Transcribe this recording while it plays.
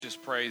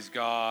just praise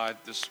God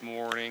this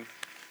morning.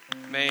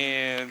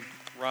 Man,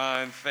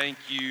 Ryan, thank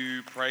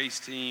you. Praise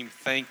team,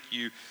 thank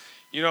you.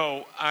 You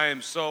know, I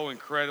am so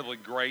incredibly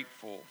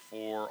grateful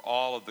for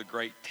all of the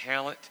great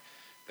talent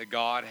that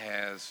God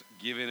has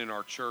given in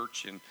our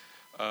church. And,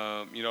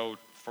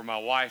 for my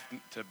wife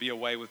to be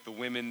away with the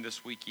women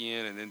this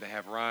weekend and then to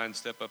have Ryan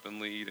step up and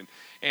lead.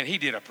 And he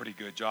did a pretty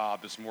good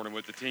job this morning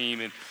with the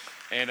team.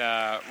 And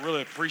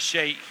really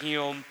appreciate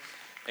him.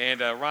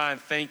 And Ryan,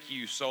 thank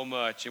you so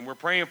much. And we're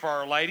praying for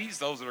our ladies,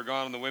 those that are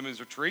gone on the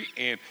women's retreat.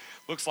 And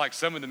looks like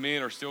some of the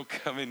men are still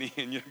coming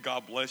in.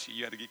 God bless you.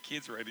 You had to get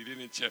kids ready,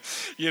 didn't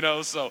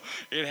you? So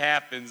it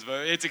happens.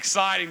 But it's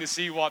exciting to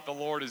see what the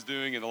Lord is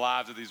doing in the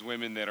lives of these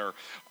women that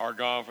are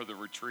gone for the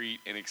retreat,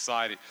 and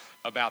excited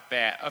about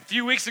that. A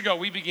few weeks ago,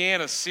 we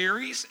began a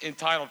series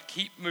entitled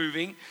Keep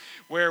Moving,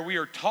 where we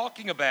are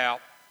talking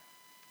about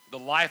the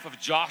life of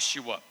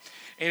Joshua.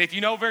 And if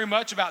you know very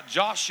much about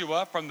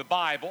Joshua from the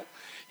Bible,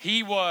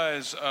 he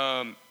was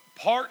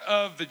part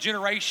of the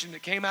generation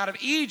that came out of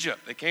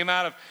Egypt. They came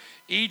out of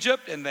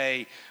Egypt, and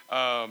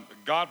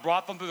God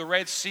brought them through the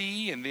Red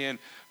Sea, and then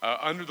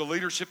under the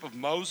leadership of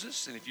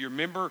Moses. And if you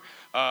remember,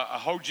 a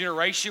whole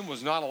generation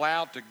was not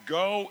allowed to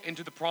go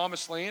into the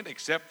Promised Land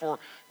except for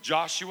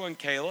Joshua and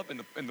Caleb.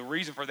 And the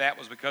reason for that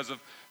was because of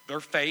their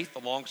faith.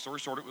 The long story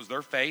short, it was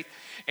their faith.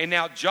 And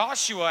now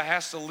Joshua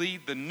has to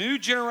lead the new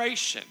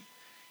generation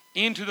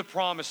into the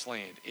Promised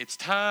Land. It's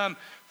time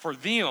for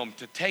them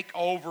to take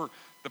over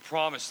the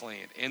Promised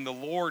Land. And the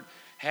Lord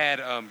had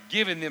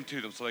given them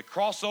to them. So they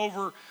cross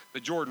over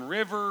the Jordan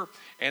River,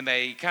 and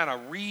they kind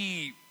of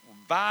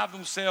revive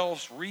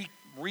themselves,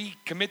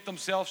 recommit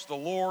themselves to the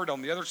Lord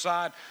on the other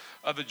side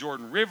of the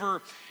Jordan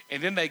River.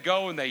 And then they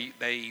go and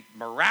they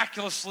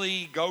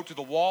miraculously go to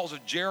the walls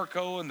of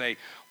Jericho, and they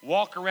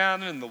walk around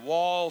them, and the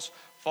walls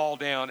fall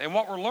down. And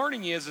what we're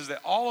learning is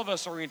that all of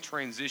us are in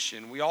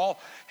transition. We all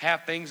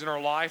have things in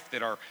our life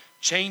that are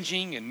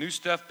changing, and new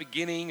stuff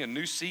beginning. A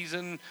new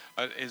season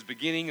is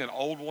beginning, an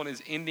old one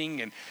is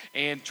ending,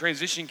 and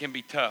transition can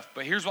be tough.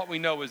 But here's what we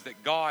know is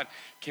that God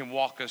can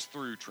walk us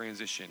through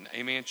transition.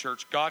 Amen,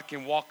 church? God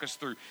can walk us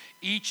through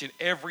each and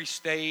every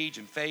stage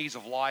and phase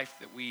of life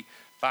that we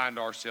find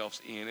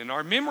ourselves in. And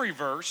our memory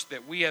verse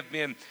that we have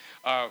been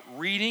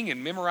reading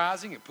and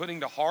memorizing and putting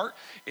to heart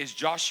is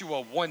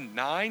Joshua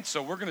 1:9.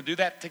 So we're going to do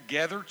that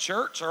together,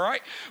 church, all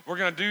right? We're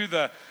going to do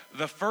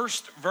the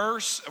first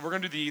verse. We're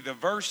going to do the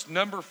verse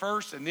number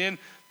first, and then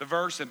the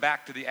verse and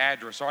back to the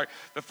address, all right?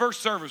 The first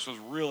service was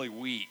really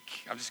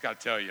weak. I've just got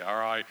to tell you, all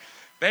right?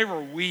 They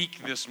were weak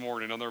this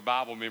morning on their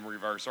Bible memory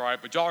verse, all right?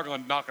 But y'all are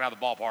going to knock it out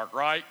of the ballpark,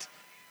 right?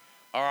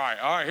 All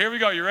right, here we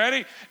go. You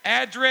ready?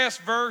 Address,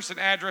 verse, and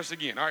address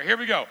again. All right, here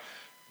we go.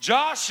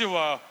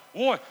 Joshua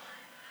 1.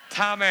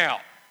 Time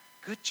out.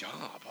 Good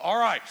job. All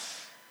right.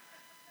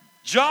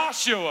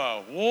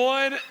 Joshua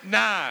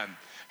 1:9.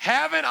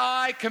 Haven't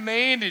I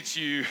commanded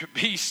you,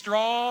 be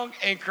strong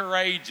and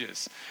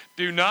courageous.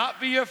 Do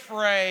not be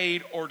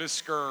afraid or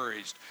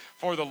discouraged,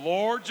 for the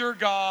Lord your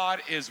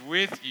God is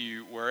with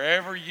you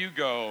wherever you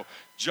go.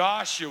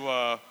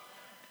 Joshua,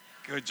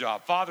 good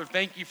job. Father,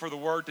 thank you for the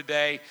word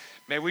today.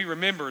 May we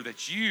remember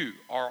that you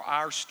are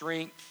our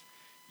strength,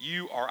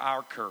 you are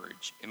our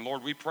courage. And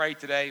Lord, we pray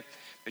today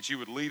that you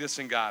would lead us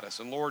and guide us.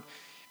 And Lord,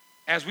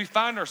 as we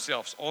find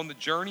ourselves on the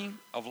journey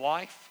of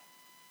life,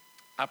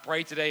 I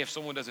pray today if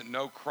someone doesn't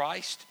know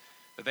Christ,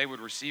 that they would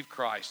receive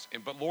Christ.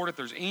 But Lord, if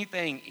there's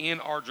anything in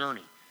our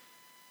journey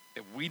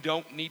that we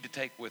don't need to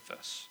take with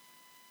us,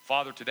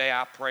 Father, today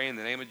I pray in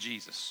the name of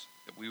Jesus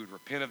that we would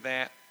repent of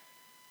that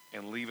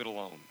and leave it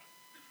alone.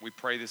 We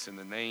pray this in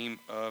the name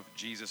of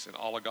Jesus, and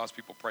all of God's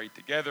people pray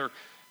together.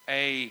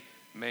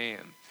 Amen.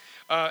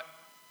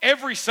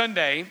 Every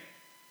Sunday,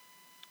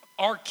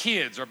 our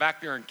kids are back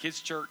there in kids'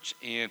 church,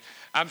 and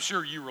I'm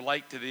sure you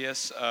relate to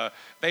this.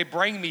 They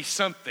bring me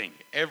something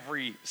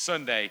every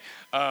Sunday.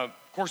 Of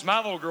course, my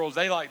little girls,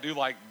 they do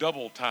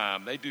double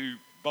time. They do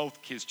both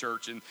kids'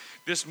 church. And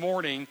this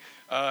morning,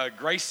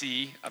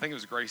 Gracie, I think it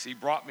was Gracie,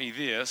 brought me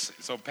this.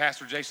 So,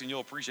 Pastor Jason,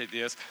 you'll appreciate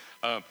this.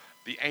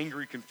 The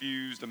angry,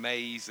 confused,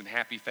 amazed, and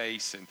happy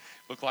face, and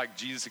look like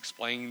Jesus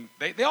explained.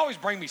 They always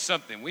bring me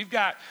something. We've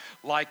got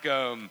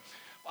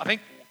I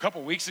think a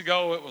couple weeks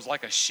ago, it was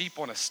like a sheep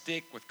on a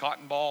stick with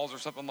cotton balls or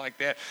something like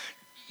that.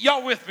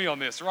 Y'all with me on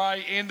this,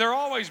 right? And they're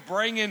always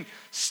bringing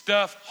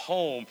stuff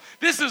home.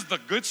 This is the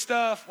good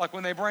stuff. Like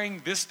when they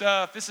bring this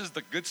stuff, this is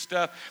the good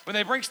stuff. When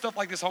they bring stuff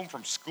like this home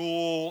from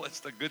school, it's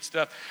the good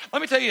stuff.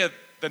 Let me tell you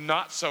the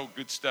not so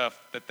good stuff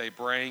that they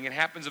bring. It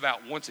happens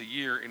about once a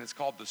year, and it's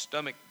called the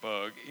stomach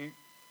bug. You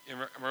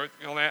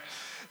know that?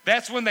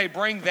 That's when they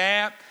bring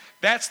that.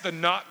 That's the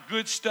not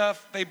good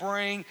stuff they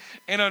bring.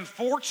 And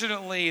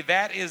unfortunately,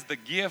 that is the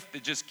gift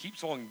that just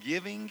keeps on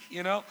giving,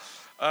 you know.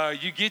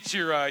 You get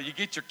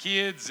your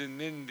kids, and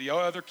then the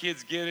other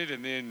kids get it,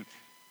 and then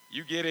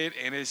you get it,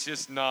 and it's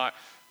just not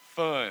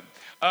fun.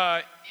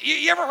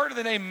 You ever heard of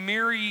the name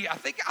Mary? I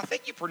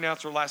think you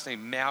pronounce her last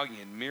name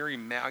Mallion, Mary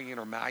Mallion,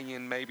 or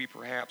Mallion maybe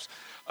perhaps.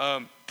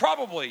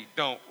 Probably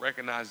don't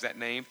recognize that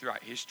name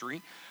throughout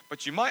history,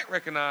 but you might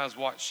recognize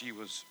what she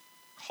was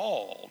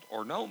called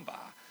or known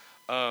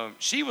by.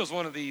 She was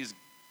one of these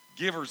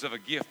givers of a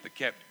gift that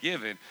kept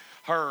giving.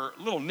 Her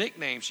little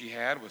nickname she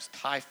had was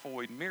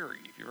Typhoid Mary.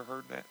 Have you ever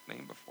heard that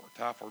name before?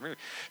 Typhoid Mary.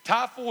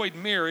 Typhoid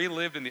Mary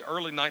lived in the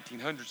early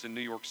 1900s in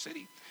New York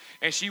City.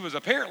 And she was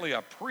apparently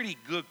a pretty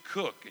good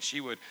cook.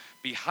 She would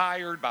be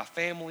hired by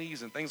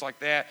families and things like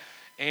that.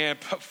 And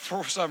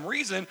for some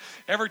reason,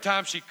 every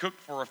time she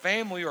cooked for a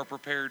family or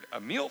prepared a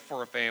meal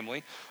for a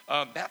family,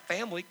 that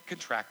family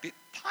contracted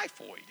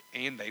typhoid.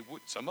 And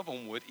some of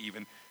them would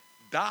even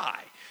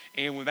die.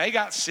 And when they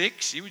got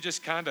sick, she would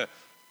just kind of,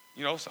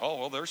 say, oh,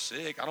 well, they're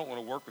sick. I don't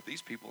want to work with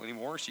these people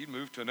anymore. She'd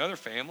move to another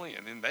family,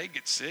 and then they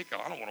get sick.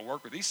 Oh, I don't want to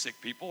work with these sick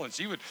people. And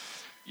she would,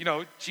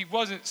 she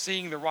wasn't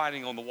seeing the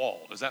writing on the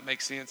wall. Does that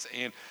make sense?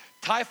 And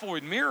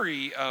Typhoid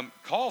Mary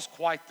caused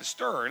quite the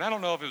stir. And I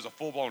don't know if it was a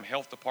full-blown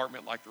health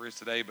department like there is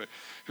today, but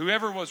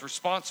whoever was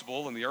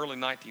responsible in the early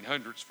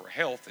 1900s for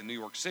health in New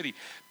York City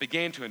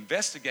began to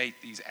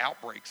investigate these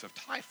outbreaks of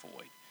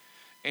typhoid.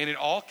 And it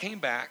all came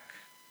back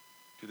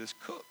to this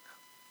cook,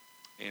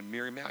 and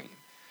Mary Mallon.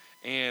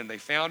 And they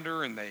found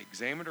her and they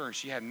examined her, and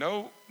she had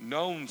no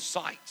known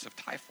sites of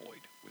typhoid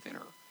within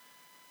her.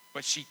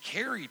 But she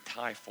carried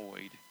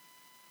typhoid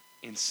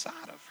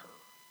inside of her.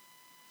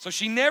 So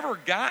she never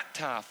got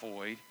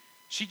typhoid.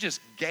 She just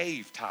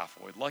gave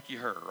typhoid. Lucky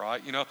her,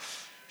 right?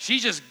 She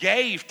just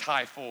gave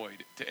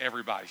typhoid to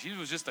everybody. She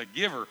was just a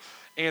giver.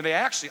 And they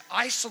actually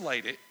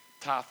isolated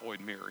Typhoid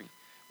Mary,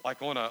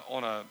 like on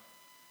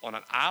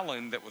an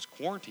island that was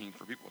quarantined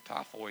for people with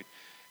typhoid.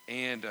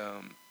 And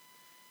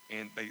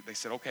they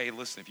said, okay,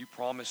 listen, if you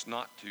promise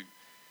not to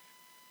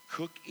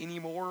cook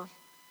anymore,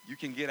 you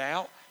can get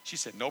out. She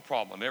said, no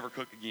problem, I'll never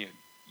cook again.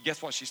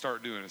 Guess what she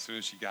started doing as soon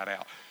as she got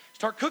out?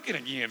 Start cooking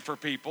again for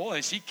people,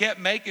 and she kept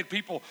making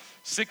people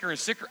sicker and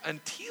sicker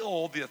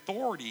until the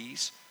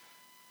authorities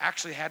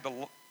actually had to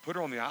put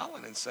her on the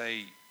island and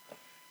say,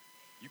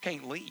 you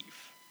can't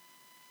leave.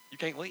 You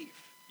can't leave.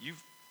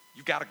 You've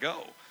got to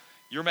go.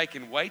 You're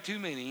making way too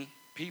many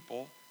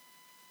people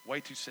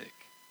way too sick.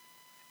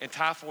 And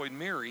Typhoid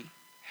Mary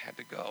had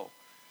to go.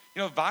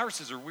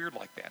 Viruses are weird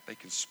like that. They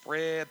can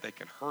spread, they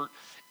can hurt.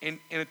 And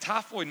in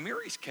Typhoid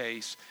Mary's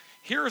case,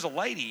 here is a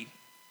lady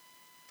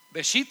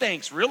that she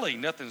thinks really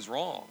nothing's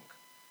wrong,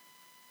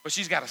 but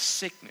she's got a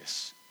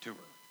sickness to her.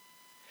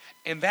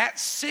 And that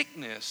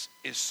sickness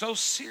is so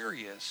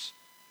serious,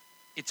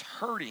 it's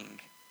hurting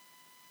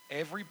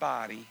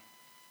everybody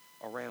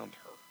around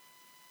her.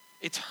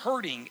 It's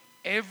hurting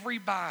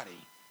everybody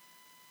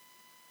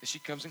that she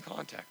comes in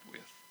contact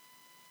with.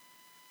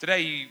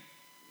 Today,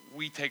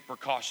 we take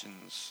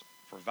precautions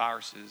for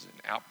viruses and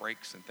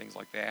outbreaks and things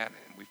like that,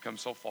 and we've come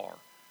so far.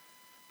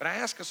 But I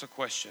ask us a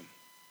question.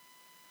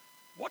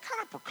 What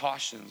kind of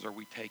precautions are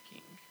we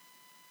taking?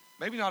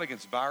 Maybe not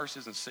against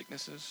viruses and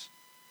sicknesses,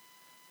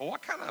 but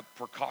what kind of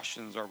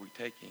precautions are we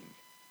taking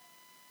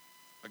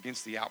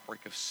against the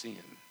outbreak of sin?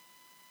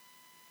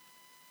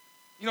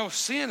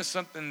 Sin is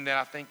something that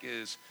I think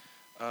is,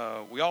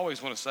 we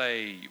always want to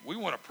say, we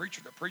want a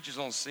preacher that preaches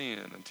on sin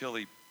until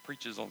he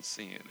preaches on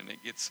sin, and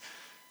it gets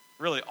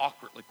really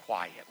awkwardly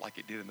quiet like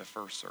it did in the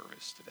first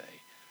service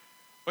today.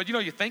 But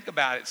you think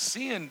about it,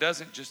 sin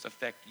doesn't just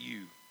affect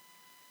you.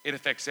 It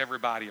affects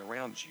everybody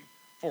around you.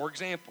 For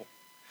example,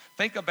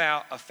 think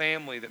about a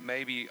family that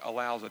maybe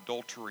allows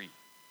adultery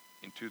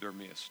into their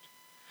midst.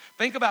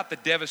 Think about the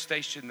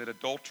devastation that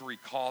adultery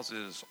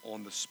causes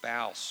on the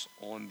spouse,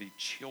 on the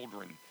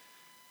children,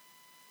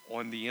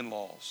 on the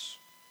in-laws.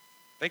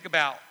 Think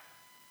about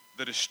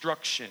the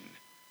destruction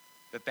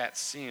that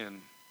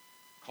sin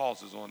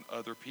causes on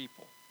other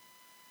people.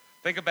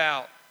 Think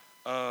about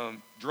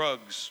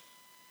drugs.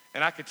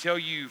 And I can tell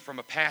you from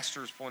a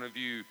pastor's point of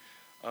view,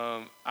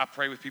 I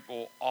pray with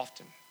people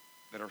often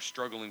that are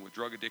struggling with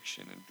drug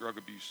addiction and drug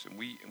abuse, and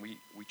we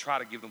try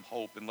to give them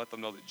hope and let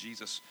them know that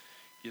Jesus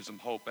gives them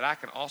hope. But I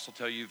can also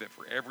tell you that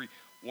for every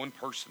one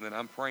person that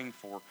I'm praying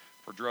for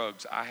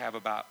drugs, I have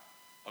about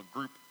a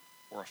group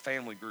or a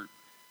family group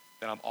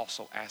that I'm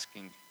also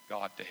asking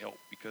God to help,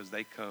 because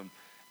they come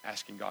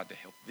asking God to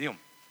help them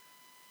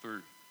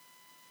through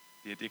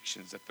the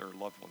addictions that their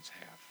loved ones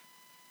have.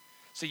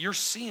 See, your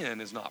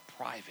sin is not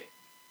private.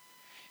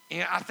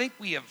 And I think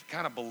we have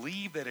kind of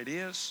believed that it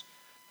is,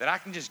 that I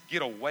can just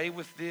get away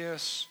with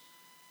this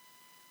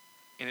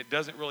and it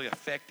doesn't really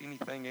affect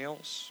anything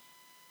else.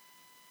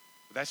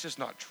 But that's just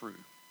not true.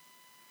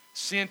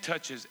 Sin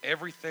touches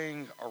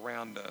everything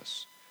around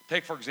us.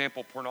 Take, for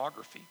example,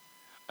 pornography.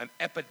 An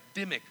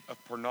epidemic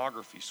of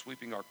pornography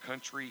sweeping our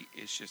country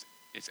is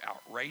it's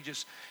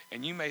outrageous.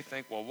 And you may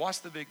think, well, what's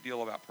the big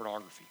deal about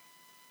pornography?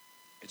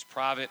 It's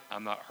private,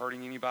 I'm not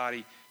hurting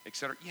anybody,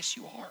 etc. Yes,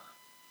 you are.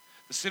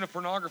 The sin of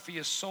pornography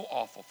is so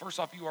awful. First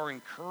off, you are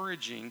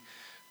encouraging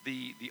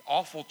the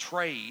awful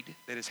trade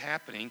that is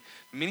happening.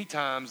 Many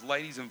times,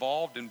 ladies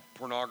involved in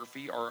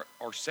pornography are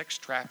sex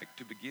trafficked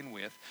to begin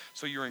with.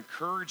 So you're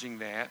encouraging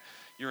that.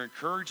 You're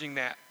encouraging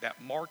that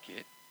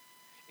market.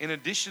 In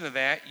addition to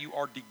that, you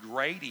are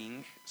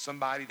degrading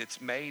somebody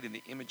that's made in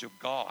the image of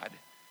God.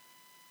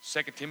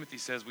 2 Timothy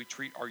says we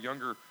treat our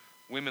younger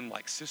women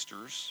like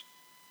sisters.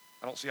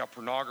 I don't see how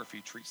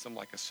pornography treats them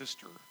like a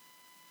sister.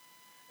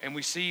 And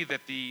we see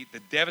that the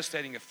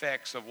devastating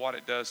effects of what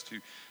it does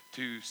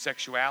to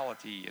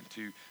sexuality and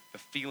to the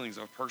feelings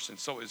of a person.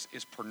 So is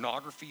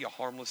pornography a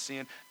harmless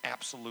sin?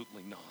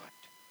 Absolutely not.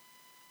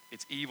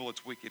 It's evil,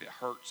 it's wicked, it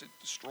hurts, it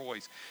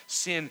destroys.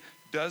 Sin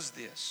does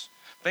this.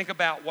 Think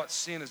about what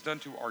sin has done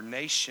to our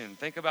nation.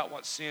 Think about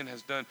what sin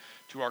has done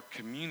to our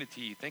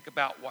community. Think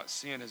about what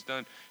sin has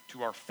done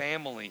to our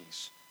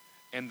families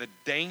and the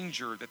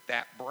danger that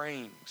that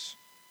brings.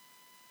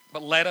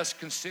 But let us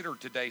consider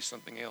today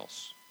something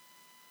else.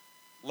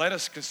 Let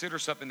us consider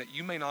something that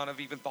you may not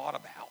have even thought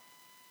about.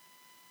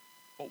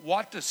 But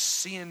what does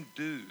sin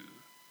do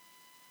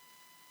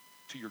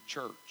to your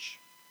church?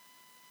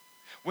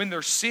 When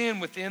there's sin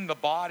within the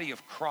body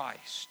of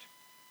Christ,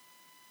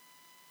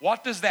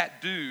 what does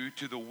that do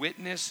to the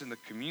witness and the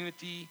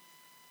community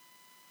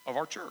of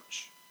our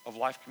church, of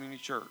Life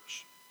Community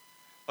Church?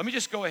 Let me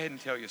just go ahead and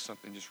tell you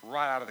something just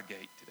right out of the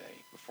gate today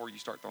before you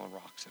start throwing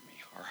rocks at me,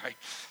 all right?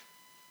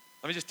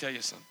 Let me just tell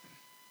you something.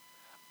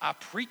 I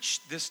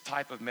preached this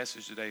type of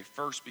message today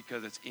first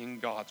because it's in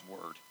God's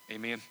Word,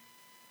 amen?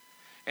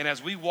 And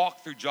as we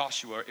walked through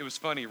Joshua, it was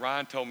funny.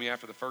 Ryan told me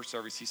after the first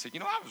service, he said,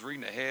 I was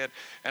reading ahead,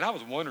 and I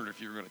was wondering if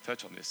you were going to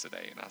touch on this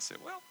today. And I said,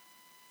 well,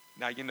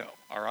 now you know,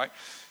 all right?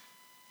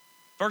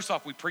 First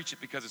off, we preach it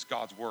because it's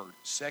God's Word.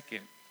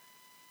 Second,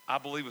 I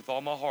believe with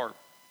all my heart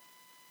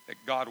that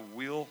God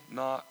will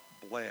not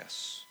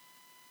bless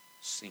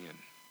sin.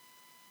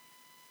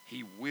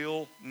 He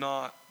will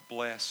not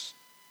bless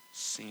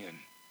sin.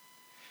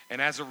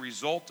 And as a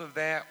result of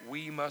that,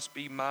 we must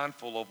be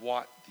mindful of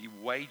what the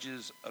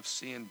wages of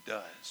sin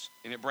does.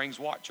 And it brings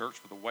what, church?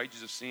 For the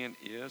wages of sin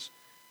is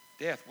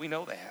death. We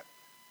know that.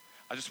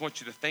 I just want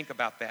you to think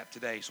about that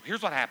today. So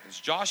here's what happens.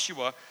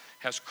 Joshua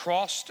has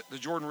crossed the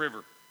Jordan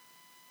River.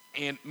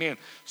 And man,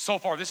 so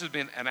far this has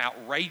been an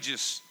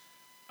outrageous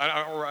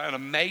or an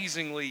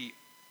amazingly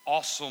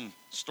awesome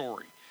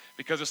story.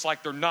 Because it's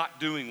like they're not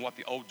doing what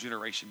the old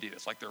generation did.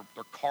 It's like they're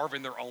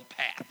carving their own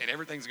path and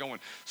everything's going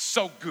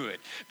so good.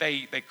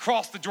 They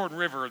cross the Jordan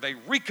River. They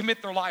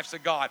recommit their lives to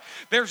God.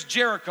 There's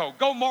Jericho.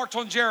 Go march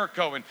on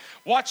Jericho and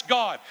watch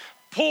God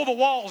pull the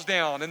walls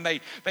down. And they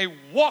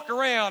walk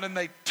around and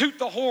they toot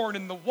the horn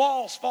and the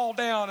walls fall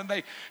down and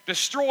they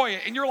destroy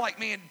it. And you're like,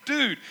 man,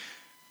 dude,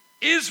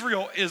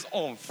 Israel is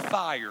on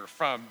fire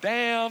from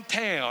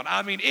downtown.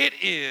 I mean, it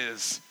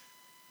is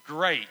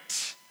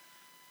great.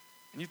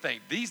 And you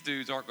think, these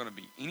dudes aren't going to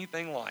be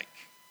anything like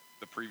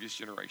the previous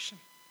generation.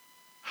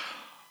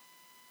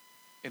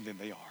 And then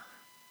they are.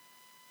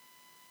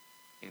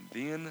 And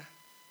then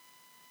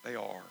they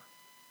are.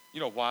 You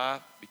know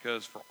why?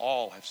 Because for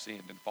all have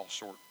sinned and fall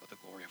short of the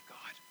glory of God.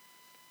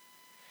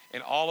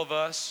 And all of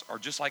us are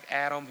just like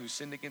Adam who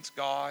sinned against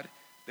God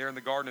there in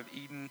the Garden of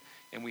Eden.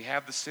 And we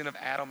have the sin of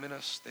Adam in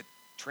us that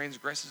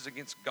transgresses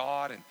against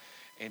God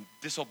and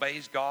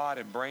disobeys God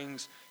and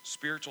brings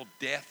spiritual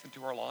death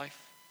into our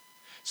life.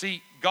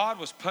 See, God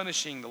was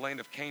punishing the land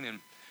of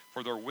Canaan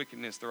for their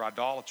wickedness, their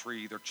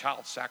idolatry, their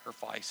child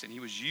sacrifice. And he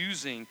was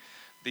using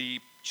the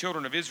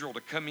children of Israel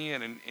to come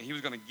in and he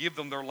was going to give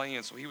them their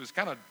land. So he was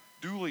kind of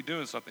dually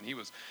doing something. He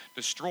was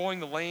destroying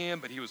the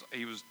land, but he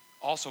was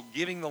also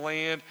giving the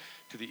land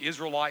to the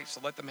Israelites to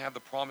let them have the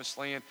promised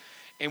land.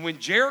 And when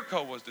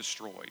Jericho was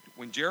destroyed,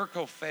 when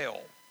Jericho fell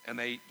and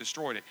they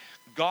destroyed it,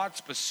 God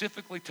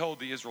specifically told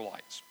the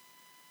Israelites,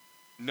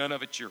 none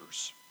of it's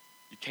yours.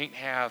 You can't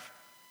have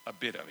a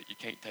bit of it. You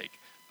can't take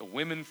the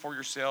women for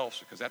yourselves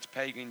because that's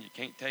pagan. You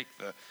can't take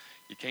the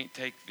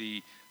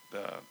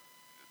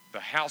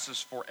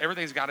houses for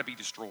everything's got to be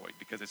destroyed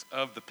because it's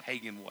of the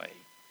pagan way.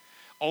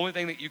 Only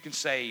thing that you can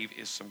save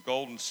is some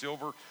gold and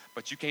silver,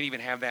 but you can't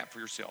even have that for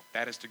yourself.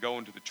 That is to go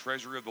into the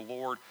treasury of the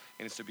Lord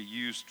and it's to be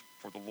used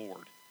for the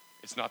Lord.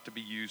 It's not to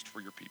be used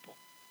for your people.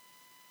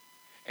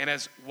 And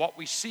as what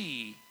we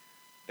see,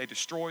 they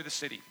destroy the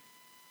city.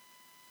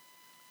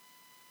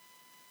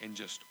 And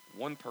just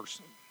one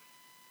person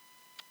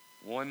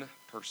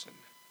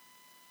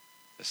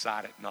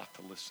decided not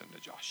to listen to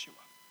Joshua.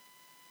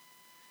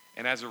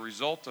 And as a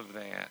result of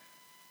that,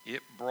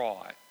 it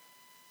brought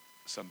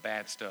some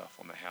bad stuff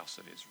on the house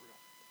of Israel.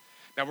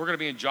 Now we're going to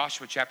be in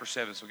Joshua chapter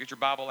 7, so get your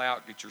Bible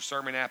out, get your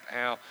sermon app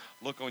out,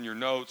 look on your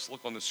notes,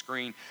 look on the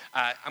screen.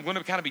 I'm going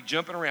to kind of be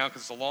jumping around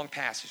because it's a long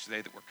passage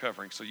today that we're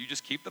covering, so you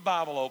just keep the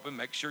Bible open,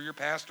 make sure your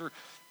pastor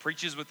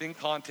preaches within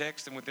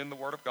context and within the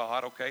Word of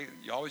God, okay?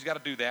 You always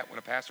got to do that when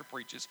a pastor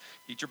preaches.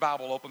 Keep your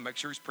Bible open, make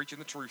sure he's preaching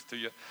the truth to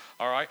you,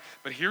 all right?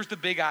 But here's the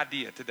big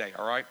idea today,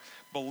 all right?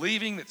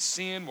 Believing that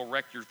sin will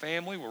wreck your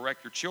family, will wreck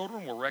your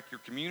children, will wreck your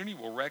community,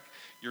 will wreck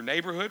your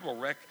neighborhood, will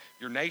wreck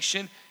your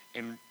nation,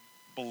 and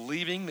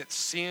believing that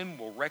sin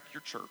will wreck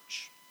your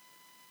church.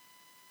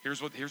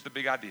 Here's the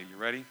big idea. You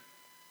ready?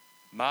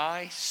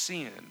 My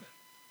sin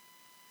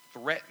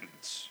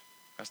threatens,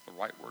 that's the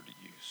right word to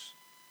use.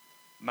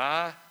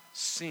 My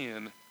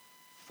sin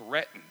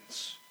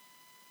threatens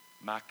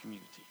my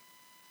community.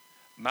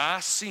 My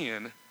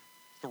sin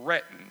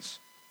threatens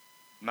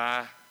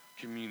my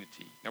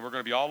community. Now we're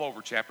going to be all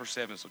over chapter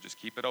 7, so just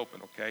keep it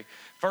open, okay?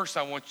 First,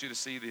 I want you to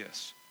see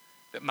this.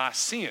 that my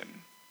sin,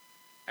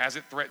 as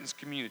it threatens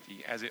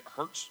community, as it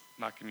hurts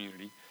my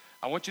community,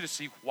 I want you to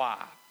see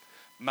why.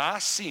 My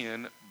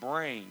sin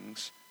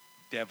brings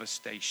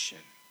devastation.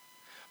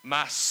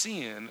 My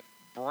sin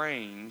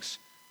brings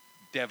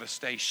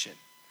devastation.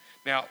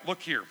 Now,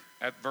 look here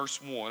at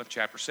verse 1 of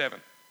chapter 7.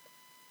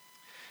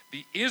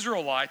 The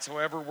Israelites,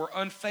 however, were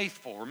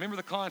unfaithful. Remember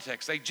the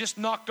context. They just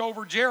knocked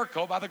over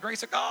Jericho by the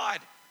grace of God.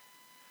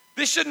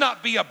 This should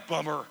not be a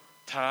bummer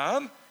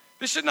time.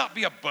 This should not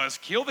be a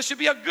buzzkill. This should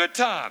be a good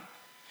time.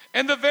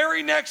 And the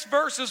very next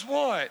verse is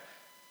what?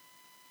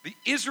 The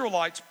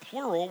Israelites,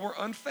 plural, were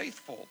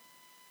unfaithful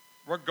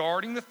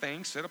regarding the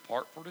things set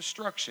apart for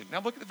destruction.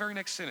 Now look at the very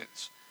next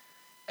sentence.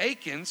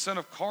 Achan, son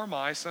of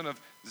Carmi, son of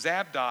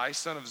Zabdi,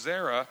 son of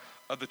Zerah,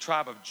 of the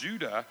tribe of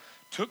Judah,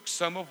 took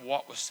some of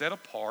what was set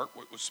apart,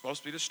 what was supposed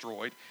to be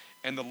destroyed,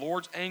 and the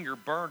Lord's anger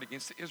burned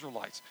against the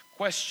Israelites.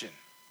 Question.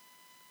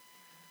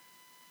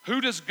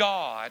 Who does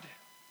God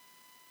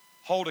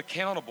hold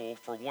accountable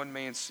for one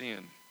man's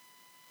sin?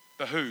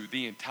 The who?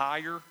 The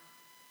entire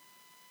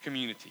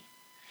community.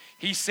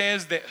 He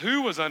says that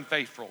who was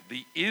unfaithful?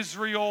 The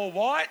Israel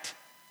what?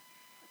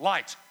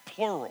 Lights,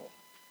 plural.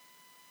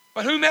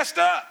 But who messed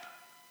up?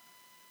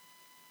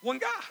 One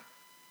guy.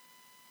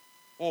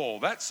 Oh,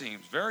 that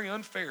seems very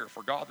unfair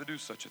for God to do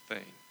such a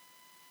thing.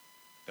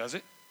 Does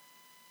it?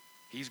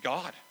 He's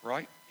God,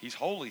 right? He's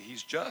holy.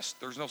 He's just.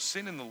 There's no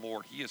sin in the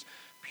Lord. He is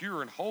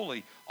pure and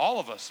holy. All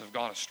of us have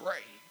gone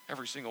astray.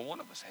 Every single one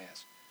of us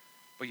has.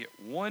 But yet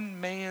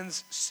one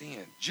man's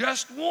sin,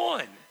 just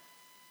one,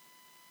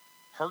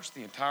 hurts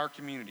the entire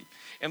community.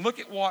 And look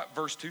at what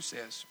verse 2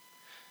 says.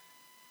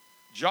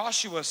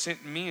 Joshua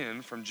sent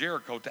men from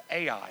Jericho to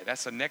Ai.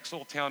 That's the next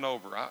little town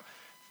over.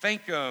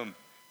 Think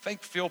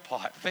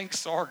Philpot, think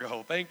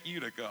Sargo, think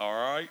Utica, all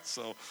right?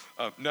 So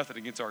nothing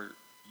against our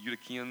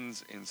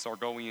Uticans and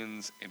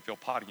Sargoians and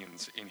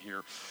Philpotians in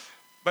here.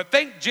 But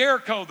think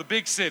Jericho, the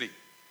big city.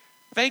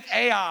 Think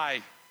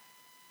Ai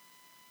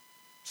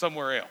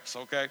somewhere else,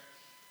 okay?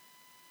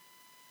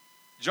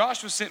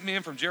 Joshua sent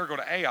men from Jericho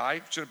to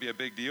Ai, shouldn't be a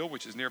big deal,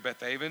 which is near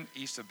Bethaven,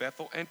 east of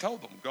Bethel, and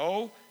told them,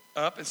 go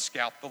up and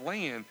scout the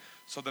land.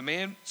 So the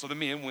men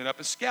went up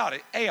and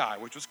scouted Ai,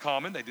 which was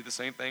common. They did the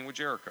same thing with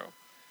Jericho.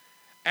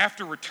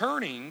 After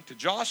returning to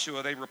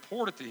Joshua, they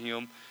reported to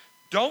him,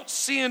 don't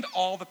send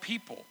all the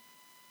people,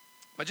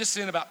 but just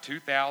send about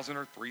 2,000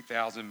 or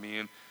 3,000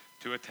 men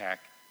to attack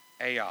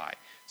Ai.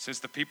 Since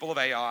the people of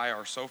Ai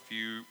are so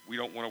few, we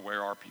don't want to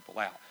wear our people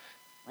out.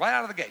 Right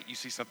out of the gate, you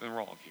see something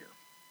wrong here.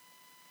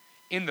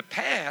 In the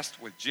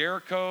past, with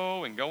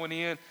Jericho and going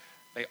in,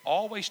 they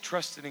always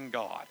trusted in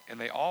God, and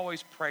they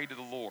always prayed to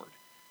the Lord.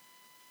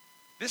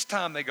 This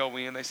time they go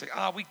in, they say,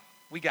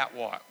 we got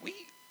what? We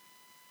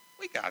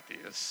got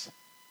this.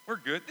 We're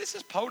good. This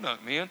is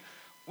podunk, man.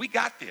 We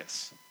got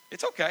this.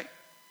 It's okay.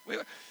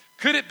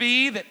 Could it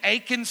be that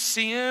Achan's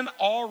sin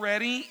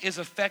already is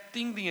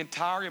affecting the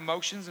entire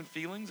emotions and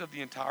feelings of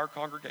the entire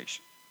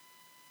congregation?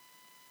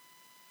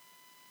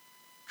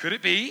 Could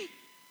it be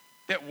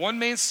that one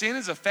man's sin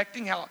is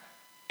affecting how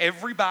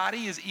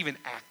everybody is even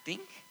acting?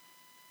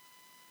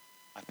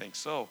 I think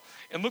so.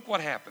 And look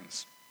what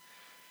happens.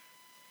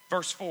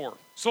 Verse 4.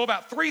 So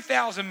about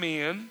 3,000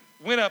 men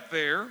went up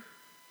there,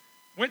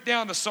 went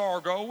down to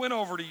Sargo, went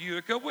over to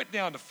Utica, went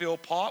down to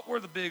Philpot. We're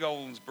the big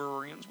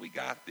Owensburians. We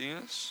got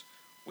this.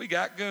 We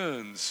got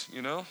guns,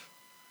 you know.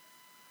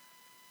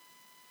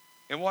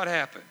 And what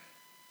happened?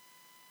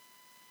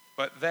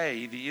 But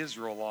they, the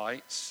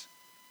Israelites,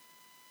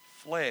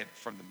 fled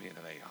from the men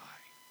of Ai.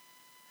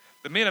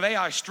 The men of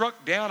Ai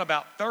struck down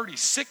about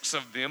 36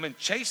 of them and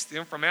chased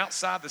them from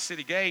outside the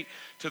city gate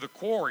to the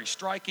quarry,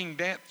 striking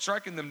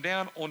them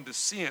down on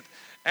descent.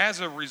 As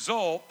a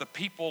result, the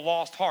people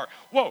lost heart.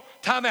 Whoa,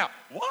 time out.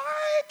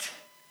 What?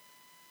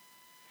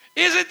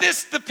 Isn't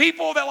this the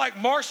people that like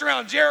marched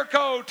around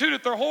Jericho,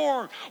 tooted their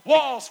horn,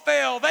 walls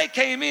fell, they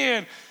came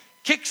in,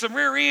 kicked some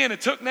rear end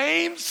and took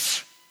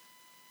names?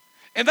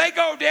 And they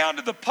go down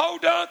to the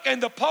podunk,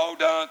 and the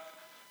podunk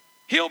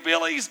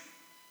hillbillies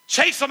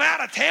chase them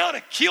out of town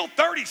and kill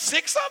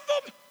 36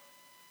 of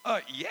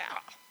them? Yeah.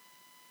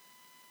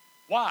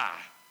 Why?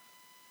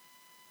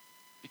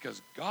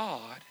 Because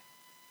God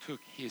took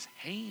his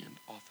hand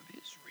off of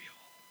Israel.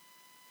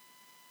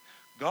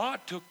 God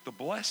took the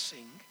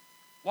blessing.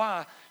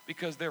 Why?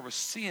 Because there was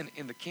sin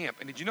in the camp.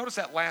 And did you notice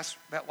that last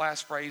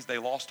phrase, they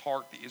lost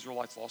heart, the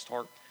Israelites lost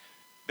heart?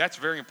 That's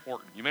very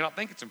important. You may not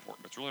think it's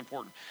important, but it's really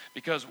important.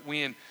 Because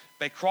when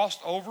they crossed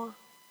over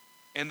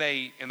and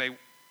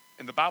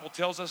the Bible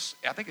tells us,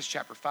 I think it's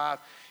chapter 5,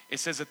 it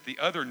says that the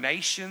other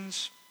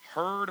nations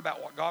heard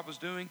about what God was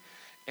doing,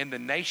 and the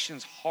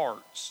nations'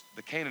 hearts,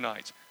 the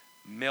Canaanites,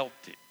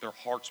 melted. Their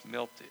hearts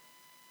melted.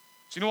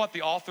 So you know what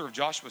the author of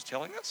Joshua is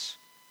telling us?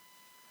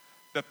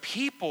 The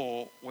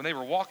people, when they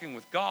were walking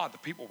with God, the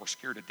people were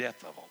scared to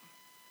death of them.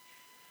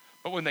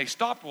 But when they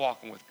stopped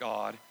walking with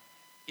God,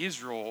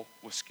 Israel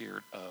was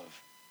scared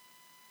of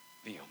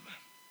them.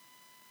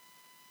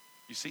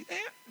 You see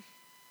that?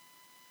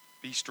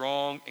 Be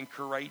strong and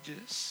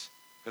courageous,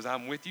 because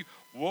I'm with you.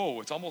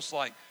 Whoa, it's almost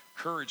like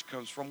courage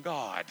comes from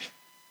God.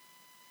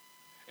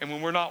 And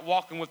when we're not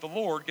walking with the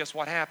Lord, guess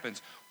what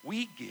happens?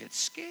 We get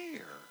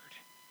scared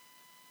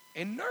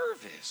and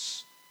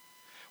nervous.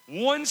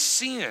 One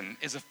sin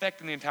is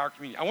affecting the entire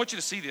community. I want you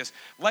to see this.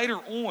 Later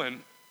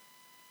on,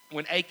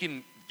 when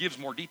Achan gives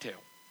more detail,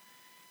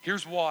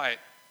 here's what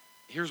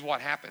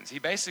happens. He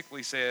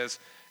basically says,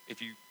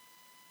 if you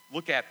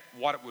look at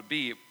what it would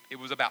be, it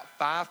was about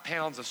 5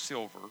 pounds of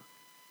silver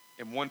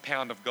and 1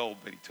 pound of gold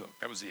that he took.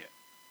 That was it.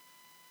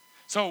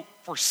 So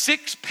for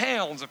 6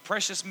 pounds of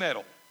precious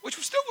metal, which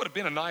still would have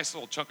been a nice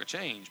little chunk of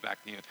change back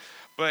then,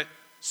 but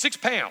 6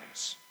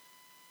 pounds,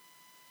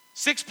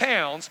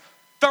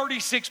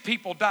 36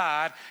 people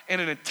died,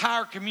 and an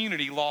entire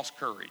community lost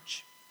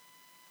courage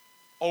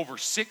over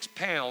 6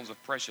 pounds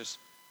of precious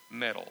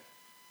metal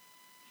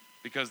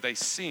because they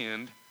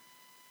sinned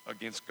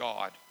against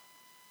God.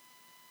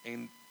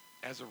 And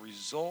as a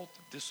result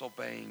of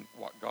disobeying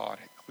what God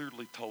had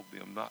clearly told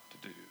them not to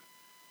do,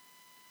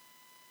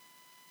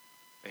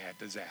 they had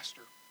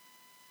disaster.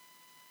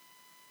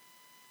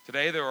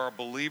 Today, there are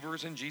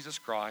believers in Jesus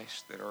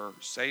Christ that are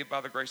saved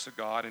by the grace of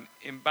God.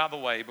 And by the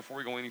way, before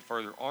we go any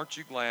further, aren't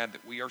you glad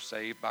that we are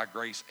saved by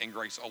grace and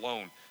grace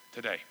alone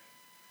today?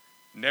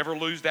 Never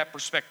lose that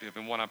perspective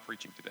in what I'm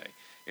preaching today.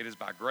 It is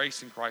by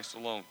grace in Christ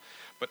alone.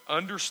 But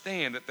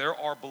understand that there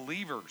are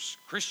believers,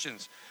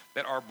 Christians,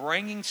 that are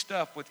bringing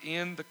stuff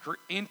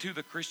into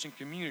the Christian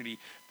community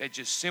that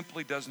just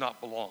simply does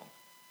not belong.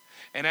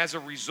 And as a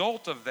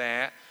result of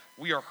that,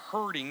 we are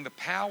hurting the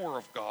power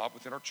of God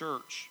within our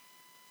church.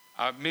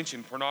 I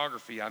mentioned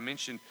pornography. I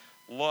mentioned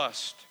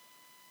lust.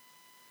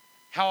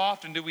 How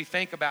often do we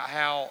think about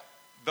how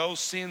those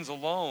sins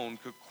alone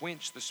could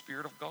quench the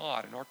Spirit of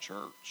God in our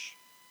church?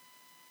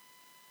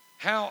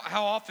 How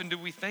often do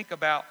we think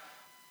about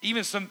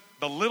even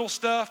the little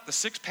stuff, the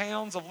 6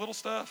 pounds of little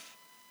stuff?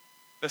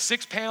 The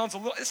 6 pounds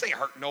of little, this ain't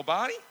hurting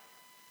nobody.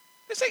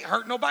 This ain't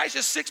hurting nobody. It's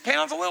just 6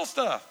 pounds of little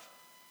stuff.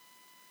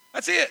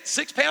 That's it.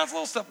 6 pounds of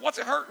little stuff. What's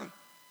it hurting?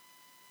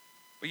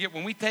 But yet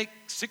when we take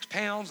 6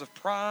 pounds of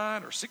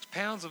pride or 6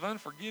 pounds of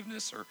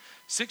unforgiveness or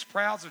 6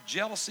 pounds of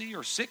jealousy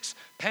or 6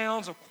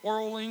 pounds of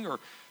quarreling or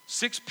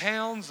 6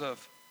 pounds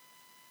of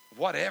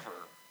whatever,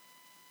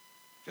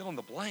 fill in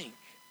the blank,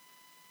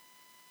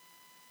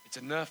 it's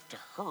enough to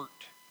hurt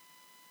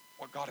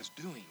what God is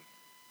doing.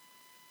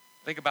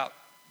 Think about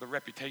the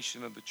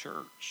reputation of the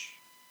church,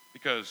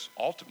 because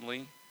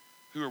ultimately,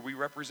 who are we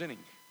representing?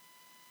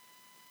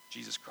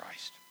 Jesus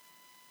Christ.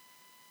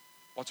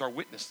 What's our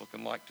witness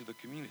looking like to the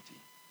community?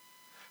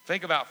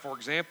 Think about, for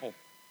example,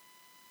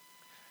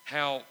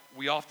 how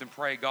we often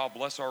pray, God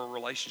bless our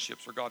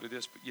relationships, or God do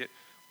this, but yet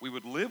we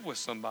would live with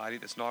somebody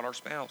that's not our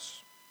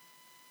spouse.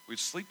 We'd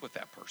sleep with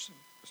that person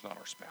that's not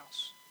our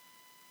spouse.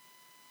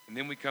 And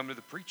then we come to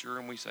the preacher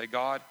and we say,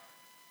 God,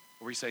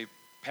 or we say,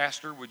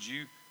 Pastor, would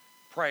you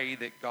pray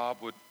that God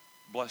would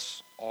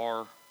bless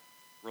our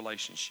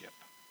relationship?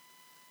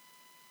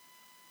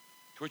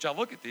 To which I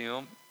look at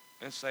them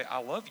and say,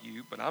 I love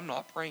you, but I'm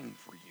not praying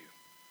for you.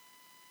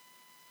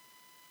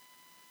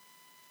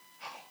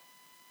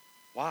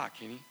 Why,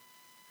 Kenny?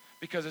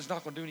 Because it's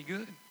not going to do any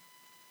good.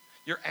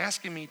 You're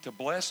asking me to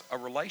bless a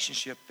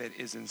relationship that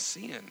is in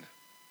sin,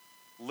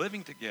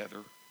 living together,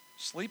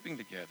 sleeping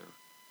together.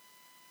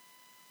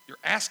 You're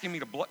asking me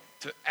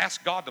to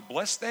ask God to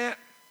bless that?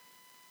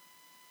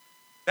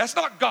 That's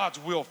not God's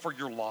will for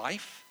your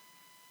life.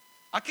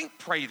 I can't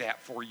pray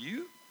that for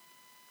you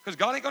because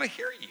God ain't going to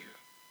hear you.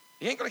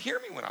 He ain't going to hear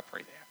me when I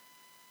pray that.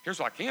 Here's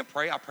what I can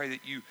pray. I pray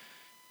that you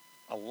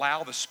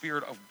allow the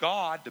Spirit of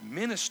God to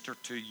minister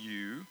to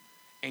you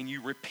and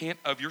you repent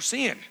of your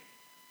sin.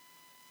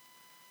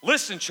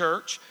 Listen,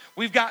 church,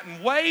 we've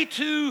gotten way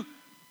too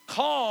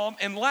calm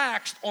and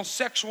laxed on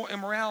sexual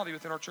immorality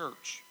within our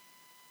church.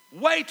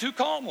 Way too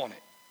calm on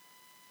it.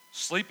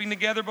 Sleeping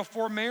together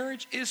before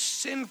marriage is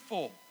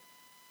sinful.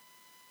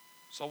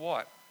 So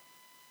what?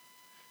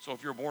 So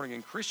if you're a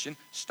born-again Christian,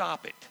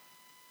 stop it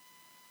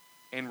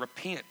and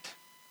repent.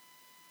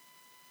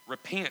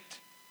 Repent.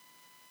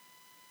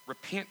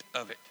 Repent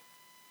of it.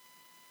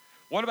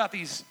 What about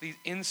these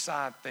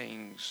inside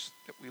things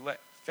that we let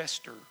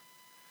fester?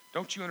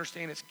 Don't you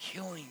understand? It's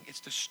killing.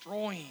 It's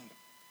destroying.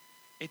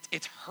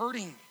 It's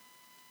hurting.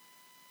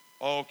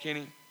 Oh,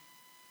 Kenny,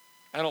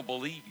 I don't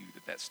believe you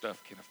that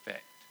stuff can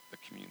affect the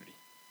community.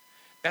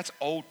 That's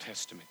Old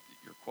Testament that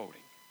you're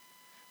quoting.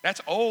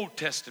 That's Old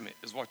Testament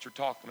is what you're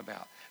talking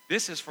about.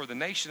 This is for the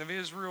nation of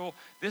Israel.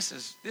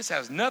 This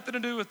has nothing to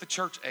do with the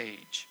church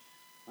age.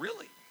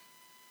 Really?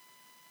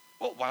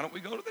 Well, why don't we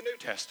go to the New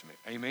Testament?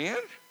 Amen?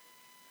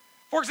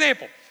 For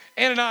example,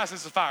 Ananias and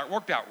Sapphira, it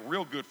worked out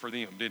real good for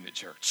them, didn't it,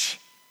 church?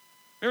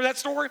 Remember that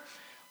story?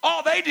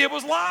 All they did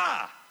was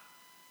lie.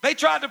 They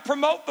tried to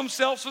promote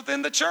themselves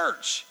within the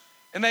church.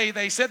 And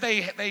they said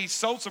they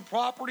sold some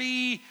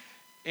property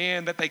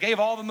and that they gave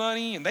all the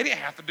money, and they didn't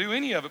have to do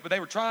any of it, but they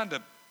were trying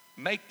to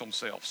make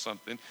themselves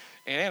something.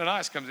 And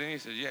Ananias comes in and he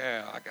says,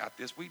 yeah, I got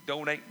this. We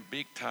donate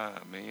big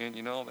time, man.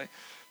 You know,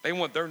 they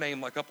want their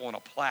name like up on a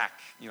plaque.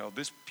 You know,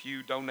 this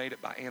pew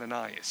donated by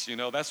Ananias. You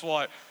know, that's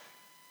what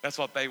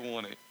they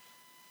wanted.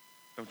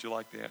 Don't you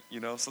like that? You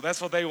know, so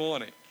that's what they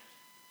wanted.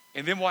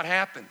 And then what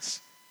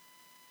happens?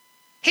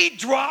 He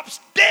drops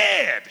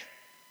dead.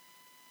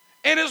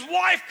 And his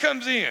wife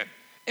comes in.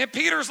 And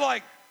Peter's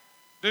like,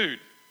 dude,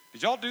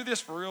 did y'all do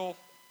this for real?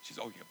 She's,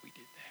 oh yeah, we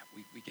did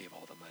that. We gave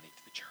all the money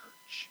to the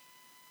church.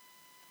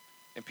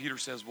 And Peter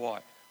says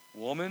what?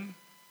 Woman,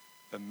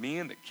 the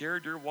men that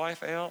carried your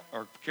wife out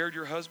or carried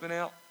your husband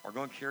out are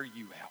going to carry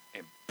you out.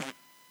 And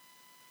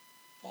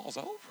falls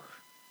over.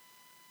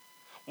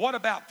 What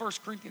about 1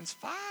 Corinthians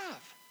 5?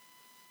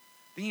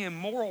 The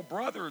immoral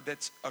brother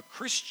that's a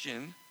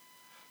Christian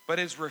but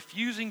is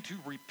refusing to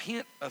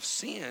repent of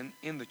sin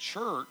in the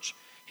church.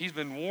 He's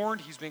been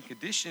warned, he's been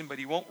conditioned, but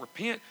he won't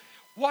repent.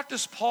 What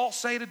does Paul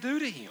say to do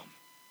to him?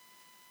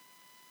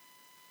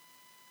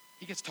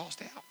 He gets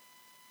tossed out.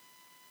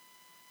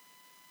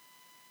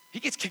 He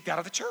gets kicked out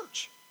of the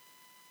church.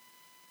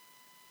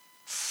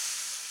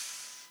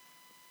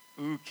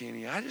 Ooh,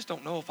 Kenny, I just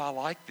don't know if I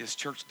like this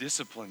church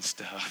discipline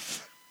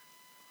stuff.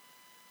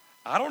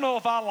 I don't know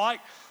if I like,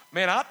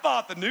 man, I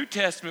thought the New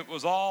Testament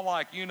was all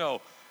like,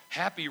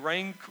 happy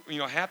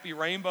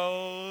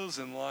rainbows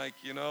and like,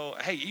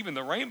 hey, even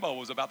the rainbow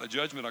was about the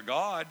judgment of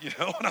God, you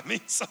know what I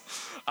mean? So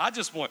I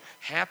just want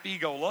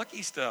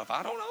happy-go-lucky stuff.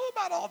 I don't know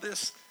about all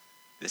this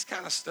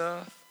kind of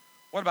stuff.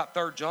 What about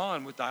 3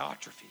 John with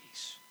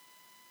Diotrephes?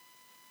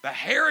 The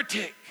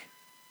heretic,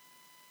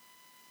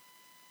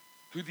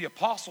 who the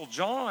Apostle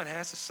John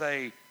has to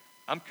say,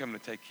 I'm coming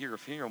to take care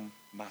of him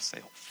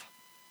myself.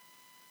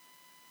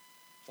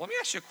 So let me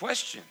ask you a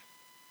question.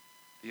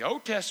 The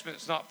Old Testament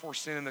is not for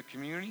sin in the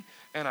community,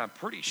 and I'm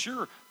pretty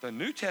sure the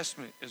New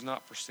Testament is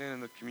not for sin in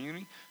the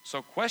community.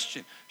 So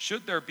question,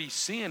 should there be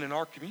sin in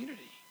our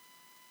community?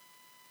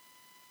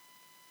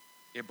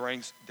 It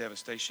brings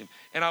devastation.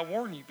 And I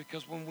warn you,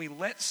 because when we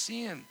let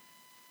sin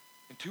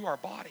into our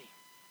body,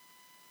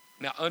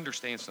 now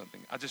understand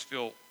something. I just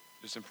feel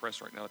just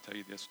impressed right now to tell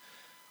you this.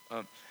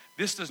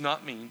 This does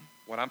not mean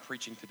what I'm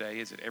preaching today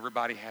is that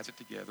everybody has it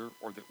together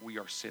or that we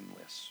are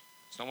sinless.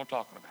 That's not what I'm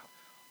talking about.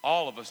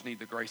 All of us need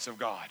the grace of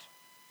God.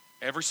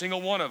 Every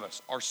single one of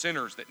us are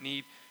sinners that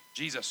need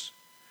Jesus.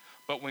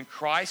 But when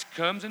Christ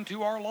comes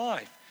into our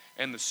life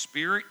and the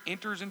Spirit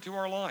enters into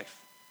our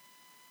life,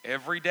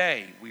 every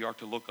day we are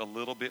to look a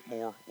little bit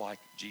more like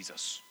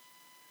Jesus.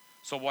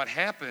 So what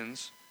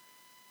happens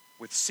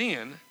with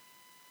sin,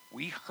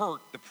 we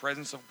hurt the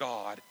presence of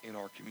God in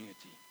our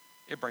community.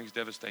 It brings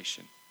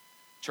devastation.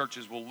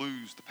 Churches will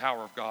lose the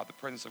power of God, the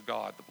presence of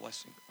God, the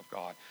blessing of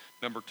God.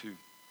 Number 2,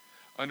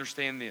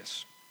 understand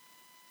this,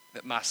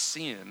 that my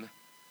sin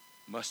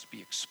must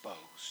be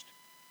exposed.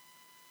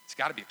 It's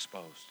got to be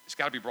exposed. It's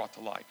got to be brought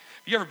to light.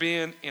 Have you ever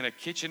been in a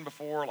kitchen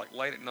before, like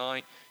late at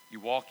night? You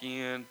walk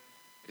in,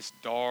 it's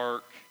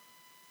dark,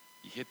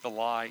 you hit the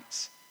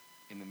lights,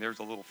 and then there's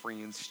the little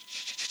friends.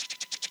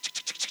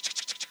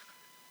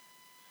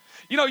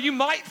 You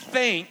might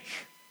think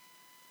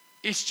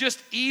it's just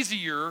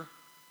easier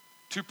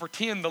to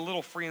pretend the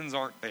little friends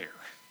aren't there.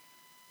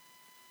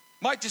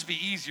 Might just be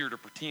easier to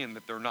pretend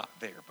that they're not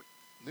there. But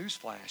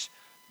newsflash,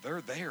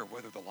 they're there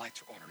whether the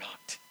lights are on or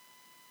not.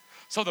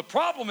 So the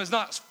problem is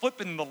not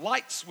flipping the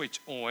light switch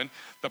on.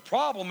 The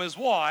problem is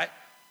what?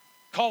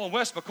 Calling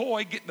Wes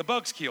McCoy, getting the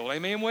bugs killed.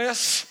 Amen,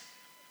 Wes?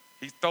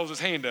 He throws his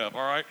hand up,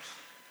 all right?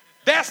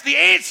 That's the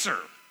answer.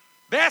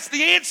 That's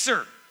the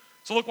answer.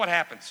 So look what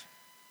happens.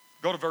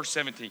 Go to verse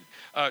 17.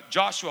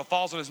 Joshua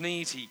falls on his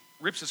knees. He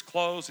rips his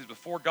clothes. He's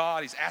before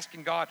God. He's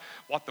asking God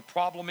what the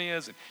problem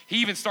is. And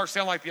he even starts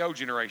sounding like the old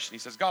generation. He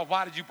says, God,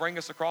 why did you bring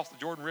us across the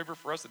Jordan River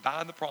for us to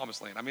die in the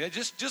promised land? I mean,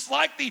 just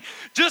like the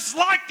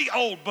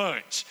old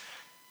bunch.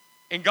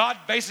 And God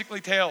basically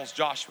tells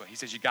Joshua, he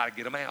says, you got to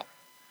get them out.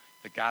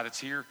 The guy that's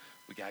here,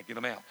 we got to get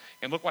them out.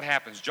 And look what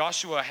happens.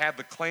 Joshua had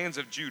the clans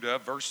of Judah,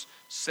 verse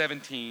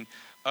 17,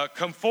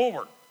 come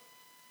forward.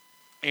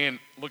 And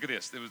look at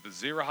this. It was the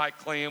Zerahite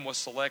clan was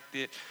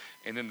selected.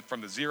 And then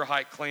from the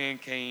Zerahite clan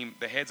came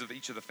the heads of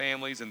each of the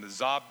families. And the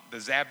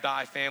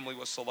Zabdi family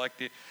was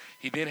selected.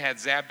 He then had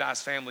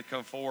Zabdi's family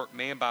come forward,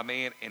 man by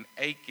man. And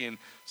Achan,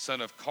 son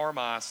of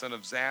Carmi, son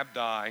of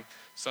Zabdi,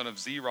 son of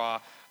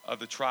Zerah, of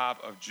the tribe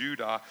of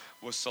Judah,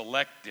 was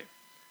selected.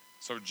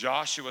 So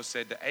Joshua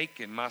said to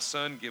Achan, my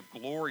son, give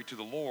glory to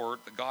the Lord,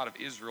 the God of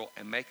Israel,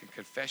 and make a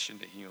confession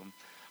to him.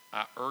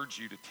 I urge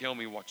you to tell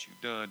me what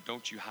you've done.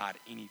 Don't you hide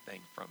anything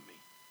from me.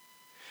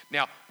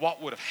 Now,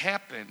 what would have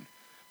happened,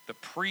 the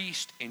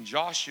priest and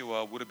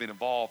Joshua would have been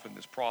involved in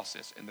this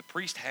process. And the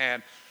priest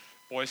had,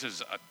 boy, this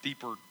is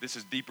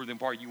deeper than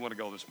part you want to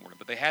go this morning.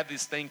 But they had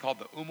this thing called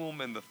the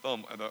Urim and the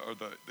Thummim, or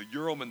the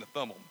Urim and the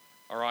Thummim,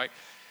 all right?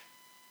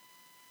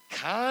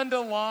 Kind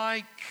of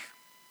like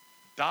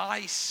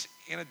dice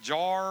in a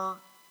jar,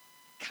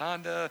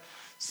 kind of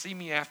see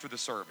me after the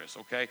service,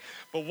 okay?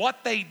 But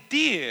what they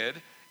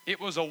did,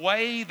 it was a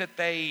way that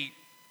they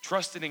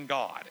trusted in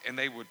God, and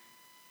they would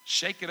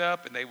shake it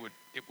up, and it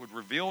would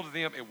reveal to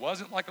them. It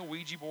wasn't like a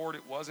Ouija board.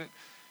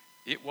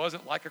 It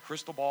wasn't like a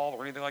crystal ball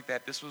or anything like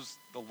that. This was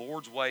the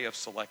Lord's way of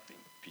selecting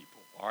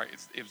people, all right?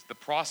 It was the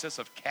process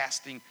of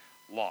casting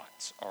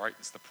lots, all right?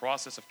 It's the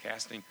process of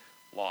casting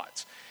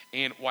lots.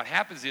 And what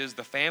happens is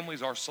the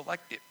families are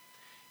selected.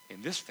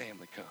 And this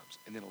family comes,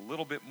 and then a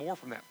little bit more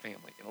from that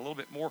family, and a little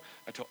bit more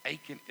until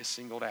Achan is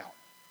singled out.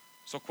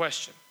 So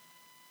question,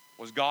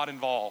 was God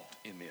involved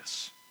in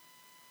this?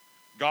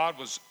 God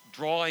was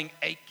drawing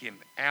Achan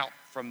out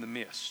from the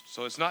mist.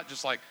 So it's not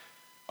just like,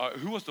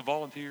 who wants to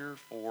volunteer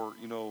for,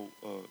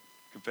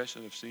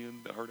 confession of sin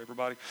that hurt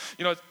everybody?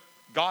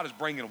 God is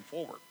bringing them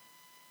forward.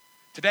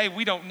 Today,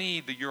 we don't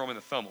need the Urim and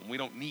the Thummim. We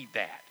don't need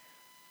that.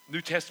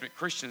 New Testament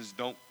Christians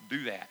don't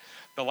do that.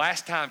 The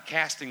last time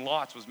casting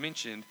lots was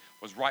mentioned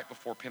was right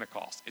before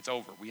Pentecost. It's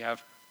over. We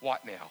have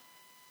what now?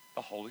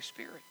 The Holy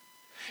Spirit.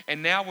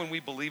 And now when we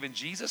believe in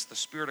Jesus, the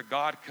Spirit of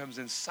God comes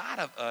inside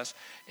of us,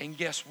 and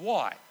guess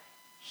what?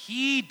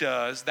 He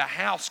does the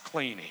house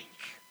cleaning.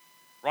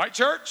 Right,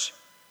 church?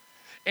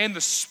 And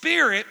the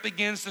Spirit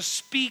begins to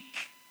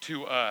speak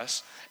to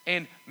us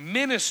and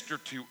minister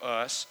to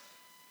us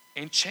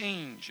and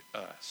change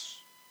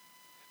us.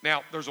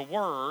 Now, there's a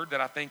word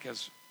that I think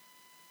has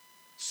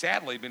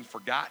sadly been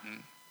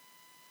forgotten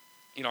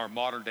in our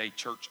modern day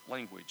church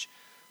language,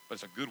 but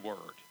it's a good word,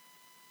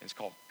 and it's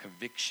called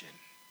conviction.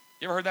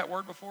 You ever heard that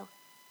word before?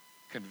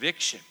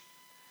 Conviction.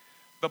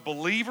 The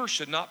believer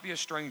should not be a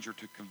stranger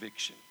to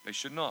conviction. They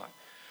should not.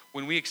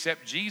 When we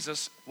accept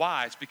Jesus,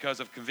 why? It's because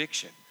of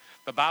conviction.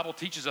 The Bible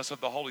teaches us of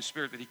the Holy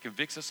Spirit that he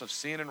convicts us of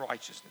sin and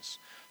righteousness.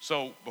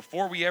 So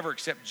before we ever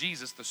accept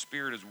Jesus, the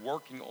Spirit is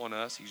working on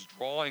us. He's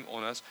drawing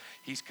on us.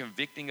 He's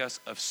convicting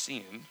us of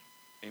sin.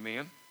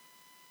 Amen?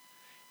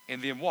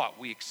 And then what?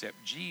 We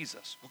accept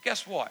Jesus. Well,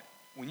 guess what?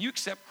 When you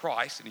accept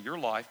Christ into your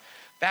life,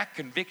 that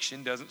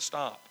conviction doesn't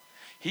stop.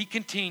 He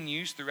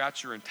continues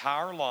throughout your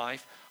entire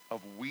life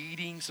of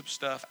weeding some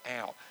stuff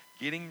out,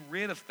 getting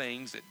rid of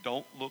things that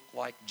don't look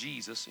like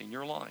Jesus in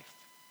your life.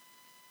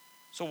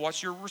 So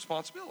what's your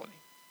responsibility?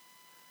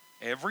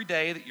 Every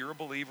day that you're a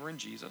believer in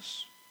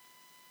Jesus,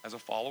 as a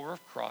follower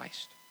of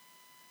Christ,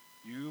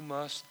 you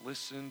must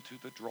listen to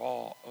the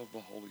draw of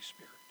the Holy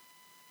Spirit.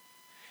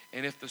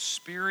 And if the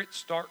Spirit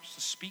starts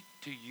to speak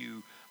to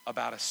you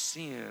about a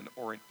sin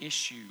or an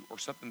issue or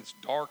something that's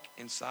dark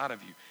inside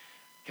of you,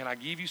 can I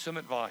give you some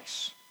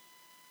advice?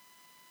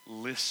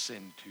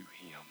 Listen to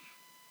him.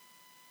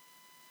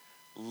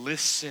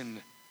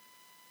 Listen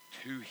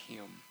to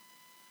him.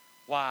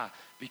 Why?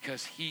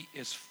 Because he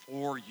is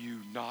for you,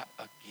 not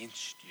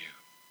against you.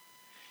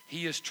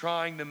 He is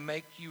trying to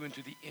make you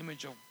into the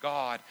image of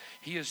God.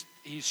 He's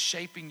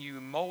shaping you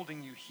and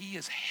molding you. He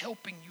is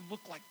helping you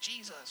look like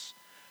Jesus.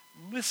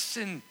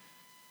 Listen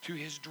to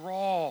his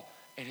draw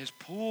and his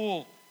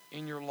pull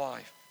in your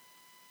life.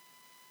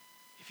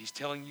 If he's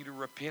telling you to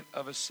repent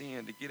of a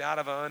sin, to get out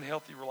of an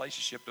unhealthy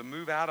relationship, to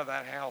move out of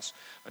that house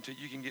until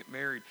you can get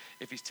married,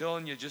 if he's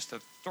telling you just to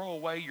throw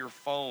away your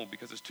phone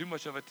because it's too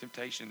much of a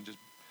temptation, just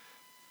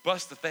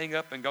bust the thing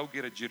up and go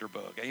get a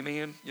jitterbug.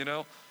 Amen?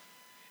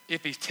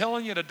 If he's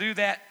telling you to do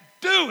that,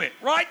 do it.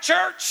 Right,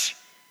 church?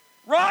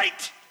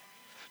 Right?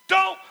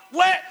 Don't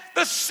let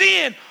the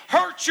sin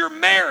hurt your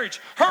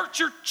marriage, hurt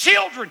your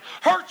children,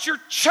 hurt your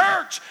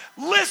church.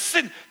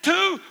 Listen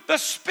to the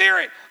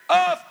Spirit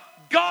of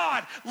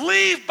God.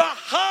 Leave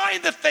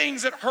behind the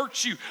things that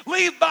hurt you.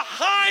 Leave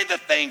behind the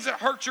things that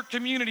hurt your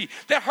community,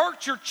 that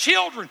hurt your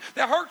children,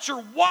 that hurt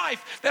your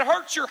wife, that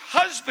hurt your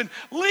husband.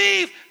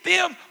 Leave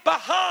them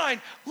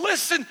behind.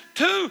 Listen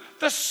to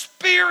the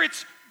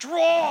Spirit's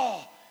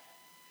draw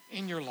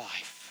in your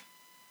life.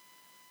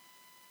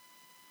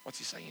 What's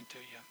he saying to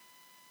you?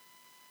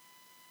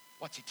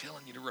 What's he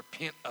telling you to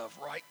repent of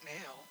right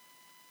now?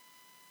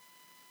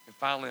 And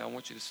finally, I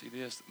want you to see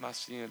this, that my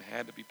sin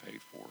had to be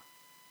paid for.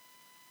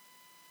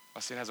 My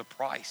sin has a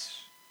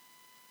price.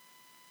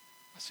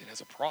 My sin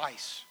has a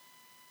price.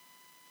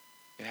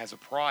 It has a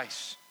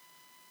price.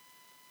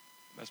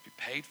 It must be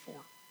paid for.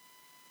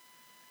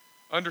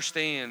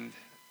 Understand,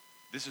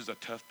 this is a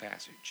tough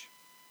passage.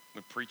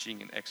 When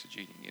preaching and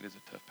exegeting, it is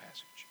a tough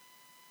passage.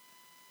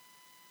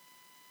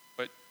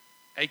 But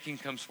Achan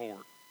comes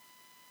forward.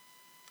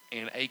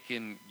 And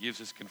Achan gives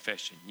his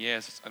confession.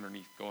 Yes, it's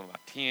underneath going to my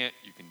tent.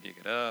 You can dig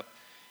it up.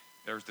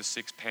 There's the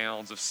 6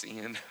 pounds of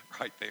sin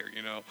right there,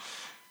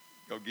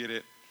 Go get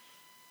it.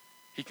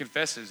 He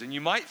confesses. And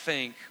you might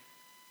think,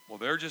 well,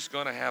 they're just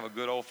going to have a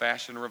good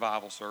old-fashioned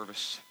revival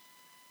service.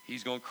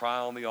 He's going to cry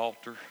on the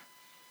altar.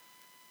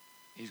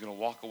 He's going to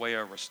walk away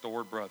a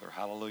restored brother.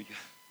 Hallelujah.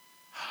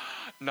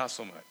 Not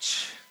so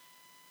much.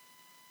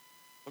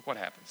 Look what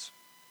happens.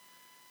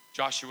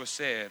 Joshua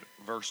said,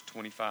 verse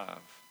 25.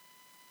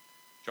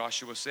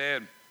 Joshua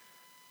said,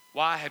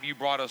 why have you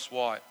brought us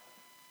what?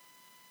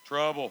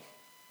 Trouble.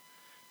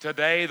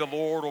 Today the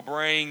Lord will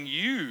bring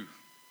you.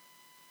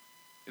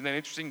 Isn't that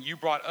interesting? You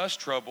brought us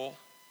trouble,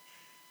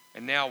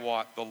 and now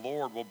what? The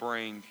Lord will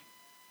bring.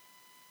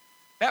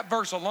 That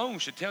verse alone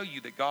should tell you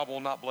that God will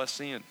not bless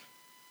sin.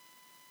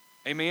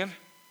 Amen?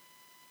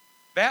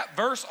 That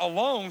verse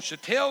alone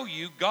should tell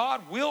you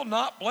God will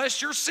not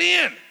bless your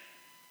sin.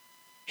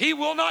 He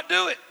will not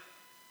do it.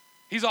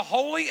 He's a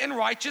holy and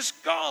righteous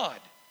God.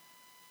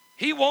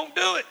 He won't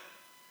do it.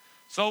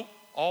 So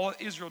all of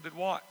Israel did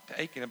what?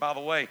 To Achan. And by the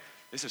way,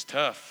 this is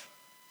tough.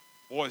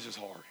 Boy, this is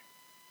hard.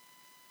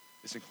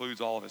 This includes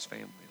all of his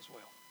family as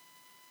well.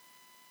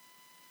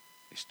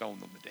 They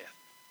stoned them to death.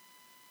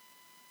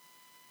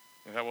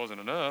 If that wasn't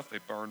enough, they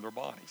burned their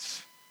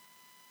bodies.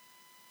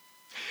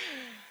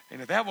 And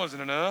if that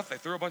wasn't enough, they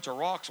threw a bunch of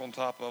rocks on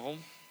top of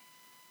them,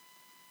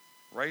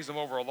 raised them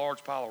over a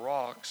large pile of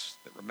rocks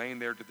that remained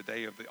there to the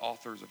day of the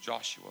authors of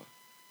Joshua,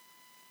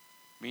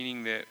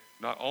 meaning that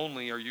not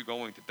only are you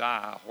going to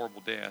die a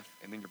horrible death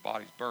and then your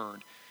body's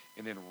burned,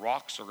 and then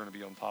rocks are going to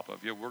be on top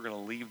of you, we're going to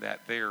leave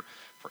that there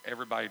for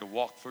everybody to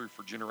walk through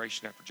for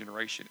generation after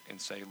generation and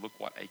say, look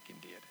what Achan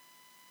did.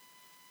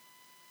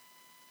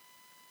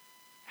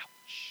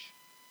 Ouch.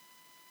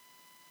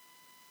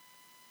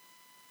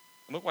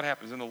 And look what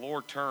happens. And the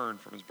Lord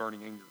turned from his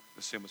burning anger.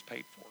 The sin was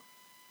paid for.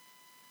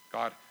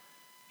 God,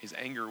 his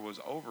anger was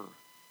over.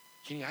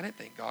 Kenny, I didn't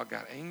think God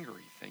got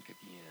angry. Think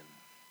again.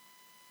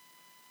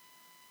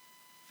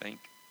 Think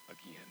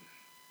again.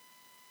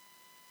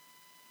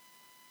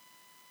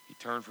 He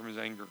turned from his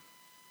anger.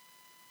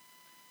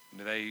 And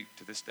today,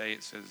 to this day,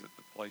 it says that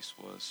that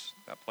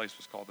place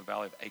was called the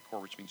Valley of Achor,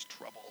 which means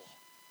trouble.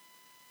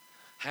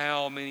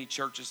 How many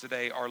churches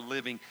today are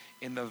living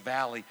in the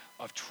valley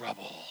of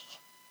trouble?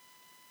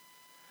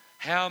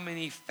 How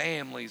many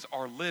families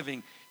are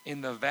living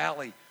in the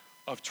valley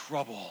of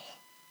trouble?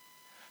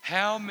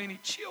 How many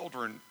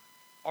children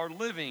are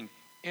living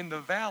in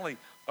the valley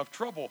of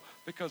trouble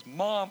because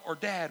mom or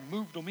dad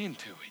moved them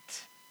into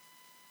it?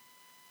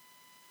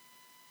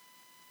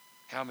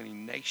 How many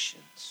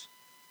nations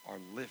are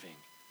living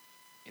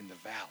in the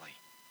valley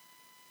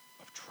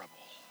of trouble?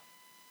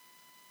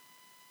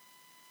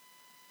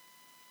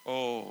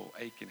 Oh,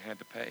 Achan had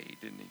to pay,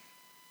 didn't he?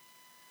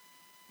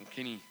 And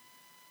Kenny,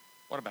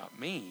 what about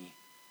me?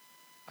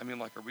 I mean,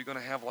 like, are we going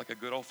to have like a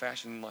good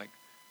old-fashioned like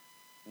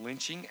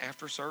lynching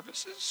after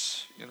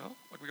services? You know,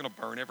 like we're going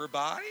to burn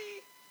everybody?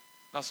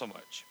 Not so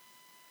much,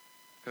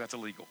 because that's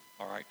illegal,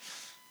 all right?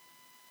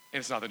 And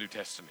it's not the New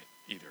Testament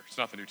either. It's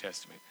not the New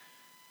Testament.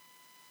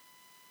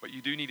 But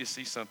you do need to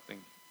see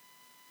something.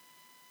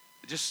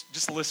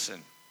 Just listen.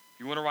 If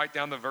you want to write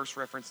down the verse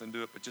reference, then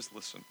do it, but just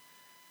listen.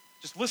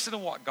 Just listen to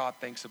what God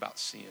thinks about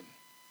sin.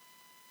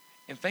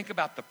 And think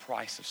about the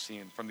price of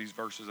sin from these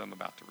verses I'm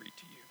about to read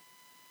to you.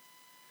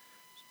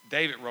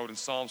 David wrote in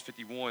Psalms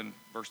 51,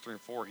 verse 3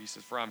 and 4, he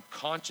says, "For I'm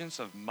conscious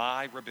of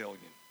my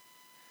rebellion,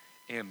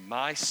 and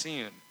my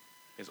sin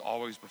is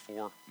always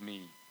before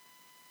me.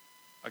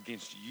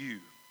 Against you,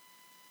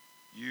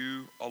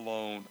 you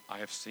alone, I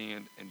have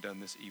sinned and done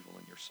this evil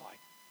in your sight."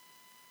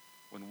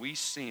 When we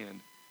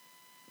sin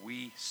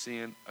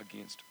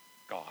against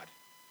God,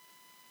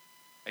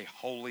 a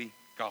holy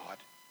God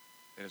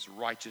that is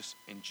righteous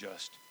and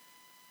just.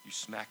 You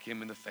smack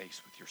him in the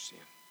face with your sin.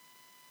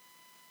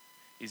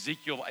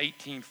 Ezekiel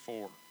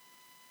 18:4,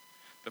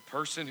 the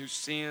person who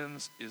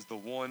sins is the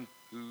one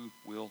who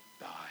will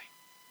die.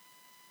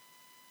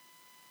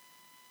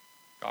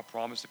 God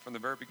promised it from the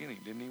very beginning,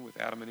 didn't he, with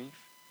Adam and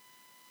Eve?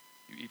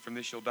 You eat from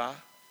this, you'll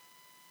die.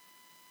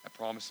 That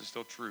promise is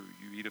still true.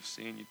 You eat of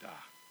sin, you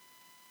die.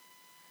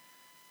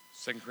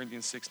 2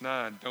 Corinthians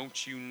 6:9,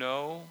 don't you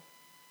know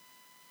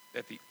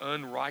that the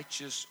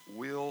unrighteous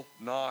will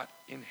not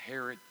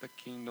inherit the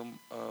kingdom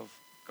of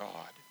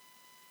God?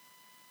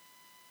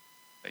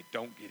 They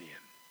don't get in.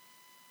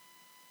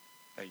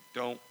 They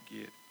don't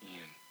get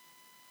in.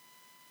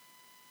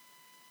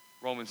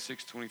 Romans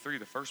 6:23,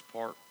 the first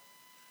part,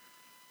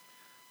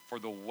 for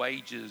the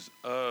wages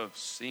of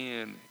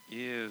sin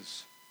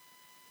is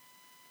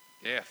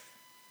death.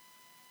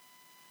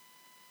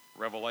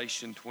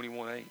 Revelation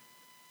 21:8,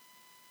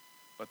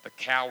 but the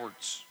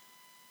cowards,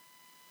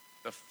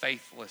 the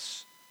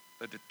faithless,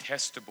 the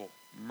detestable,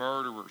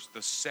 murderers,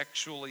 the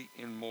sexually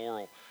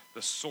immoral,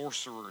 the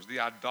sorcerers, the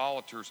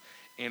idolaters,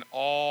 and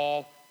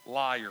all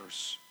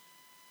liars,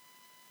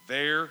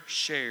 their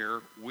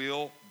share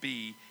will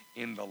be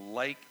in the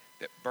lake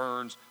that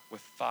burns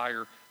with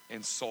fire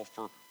and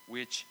sulfur,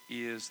 which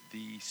is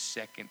the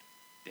second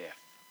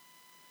death.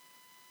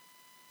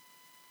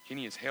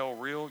 Kenny, is hell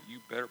real? You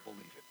better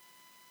believe it.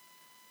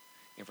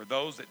 And for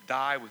those that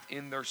die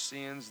within their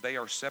sins, they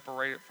are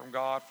separated from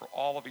God for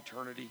all of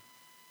eternity,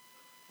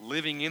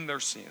 living in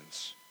their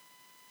sins,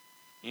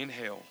 in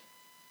hell,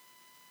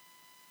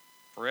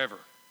 forever,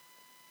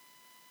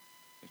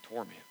 in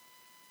torment.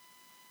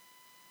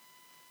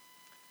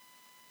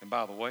 And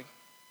by the way,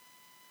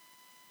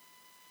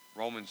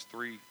 Romans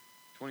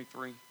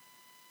 3:23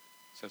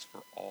 says,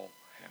 for all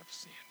have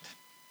sinned.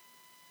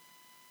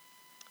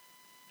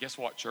 Guess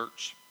what,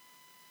 church?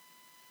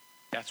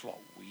 That's what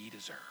we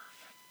deserve.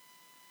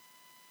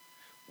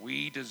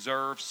 We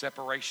deserve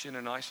separation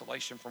and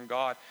isolation from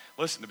God.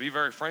 Listen, to be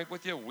very frank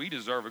with you, we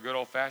deserve a good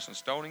old-fashioned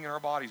stoning and our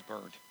bodies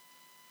burned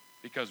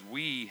because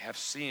we have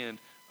sinned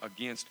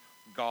against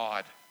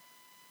God.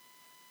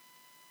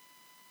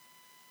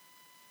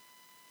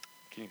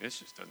 Kenny, this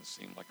just doesn't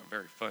seem like a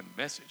very fun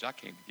message. I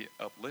came to get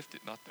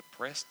uplifted, not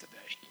depressed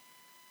today.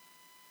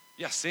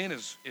 Yeah, sin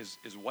is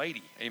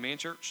weighty. Amen,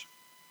 church?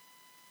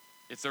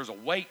 There's a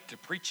weight to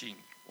preaching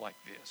like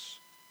this.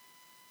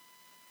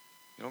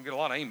 You don't get a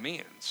lot of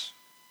amens.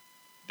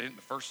 Didn't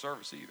the first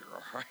service either,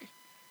 all right?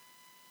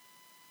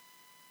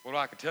 What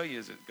I can tell you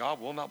is that God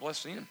will not bless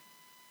sin.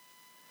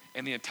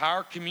 And the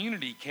entire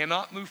community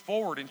cannot move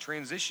forward in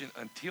transition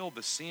until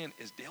the sin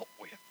is dealt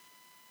with.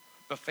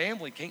 The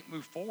family can't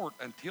move forward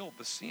until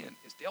the sin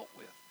is dealt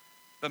with.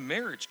 The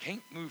marriage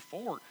can't move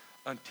forward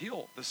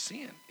until the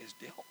sin is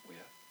dealt with.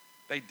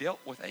 They dealt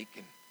with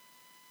Achan.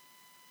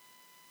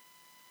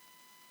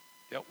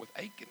 Dealt with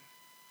Achan.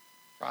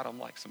 Fried him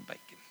like some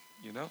bacon,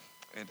 you know?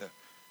 And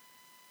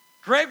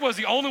Greg was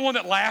the only one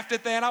that laughed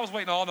at that. I was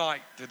waiting all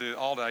night to do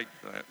all night.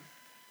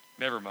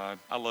 Never mind.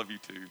 I love you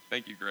too.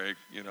 Thank you, Greg.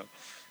 You know,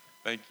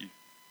 thank you.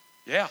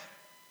 Yeah.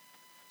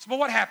 So, but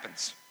what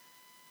happens?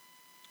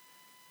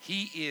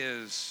 He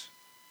is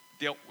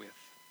dealt with.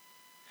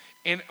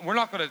 And we're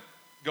not going to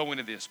go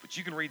into this, but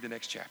you can read the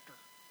next chapter.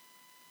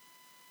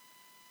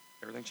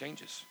 Everything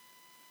changes.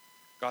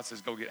 God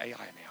says, go get Ai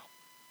now.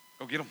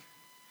 Go get them.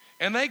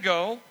 And they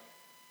go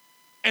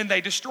and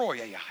they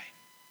destroy Ai.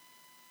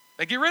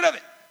 They get rid of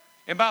it.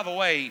 And by the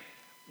way,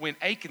 when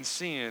Achan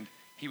sinned,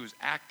 he was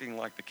acting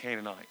like the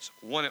Canaanites,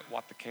 wanted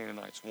what the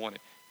Canaanites wanted,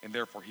 and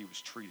therefore he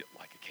was treated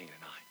like a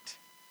Canaanite.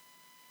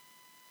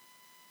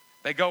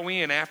 They go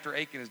in after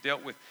Achan is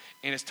dealt with,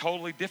 and it's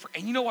totally different.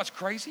 And you know what's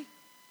crazy?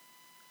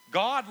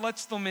 God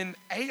lets them in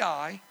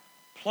Ai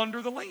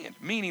plunder the land,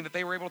 meaning that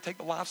they were able to take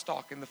the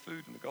livestock and the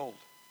food and the gold.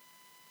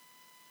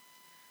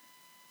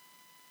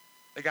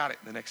 They got it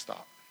in the next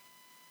stop.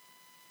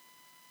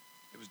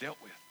 It was dealt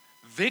with.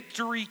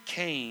 Victory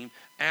came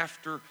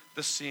after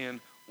the sin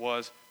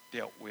was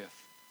dealt with.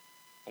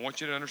 I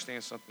want you to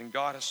understand something.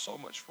 God has so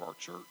much for our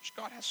church.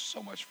 God has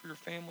so much for your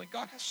family.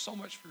 God has so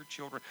much for your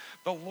children.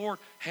 The Lord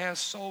has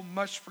so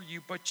much for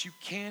you, but you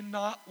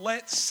cannot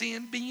let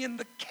sin be in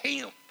the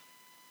camp.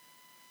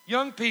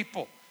 Young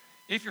people,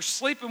 if you're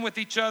sleeping with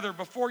each other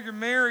before you're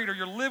married or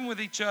you're living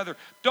with each other,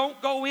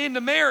 don't go into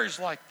marriage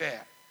like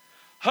that.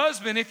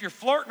 Husband, if you're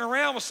flirting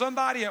around with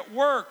somebody at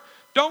work,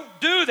 don't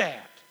do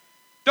that.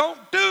 Don't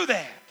do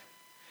that.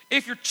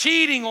 If you're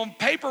cheating on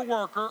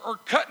paperwork or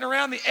cutting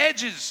around the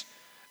edges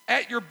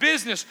at your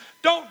business,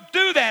 don't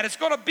do that. It's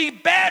going to be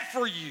bad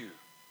for you.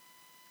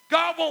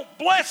 God won't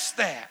bless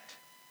that.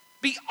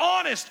 Be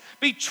honest.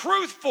 Be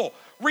truthful.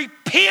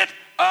 Repent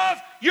of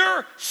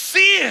your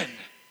sin.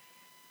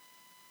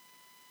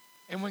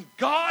 And when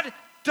God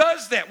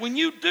does that, when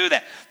you do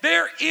that,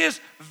 there is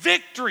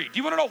victory. Do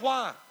you want to know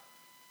why?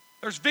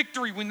 There's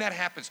victory when that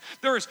happens.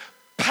 There is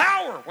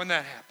power when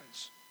that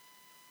happens.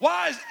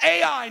 Why is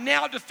Ai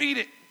now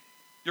defeated?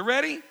 You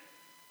ready? Because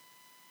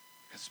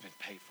it's been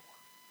paid for.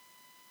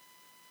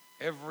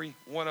 Every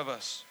one of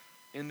us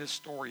in this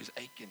story is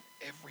Achan.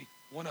 Every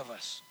one of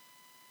us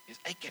is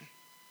Achan.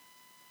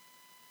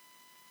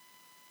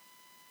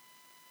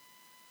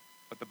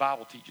 But the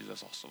Bible teaches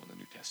us also in the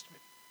New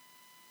Testament.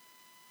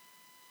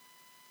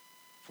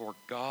 For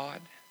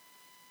God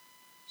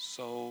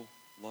so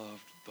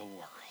loved the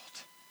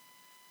world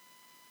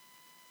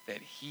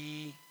that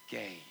he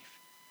gave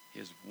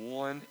his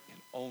one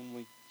and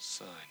only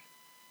Son,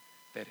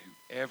 that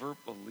whoever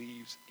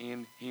believes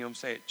in him,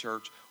 say it,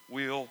 church,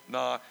 will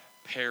not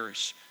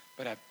perish,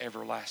 but have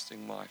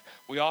everlasting life.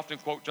 We often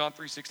quote John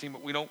 3:16,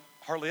 but we don't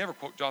hardly ever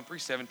quote John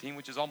 3:17,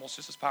 which is almost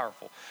just as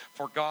powerful.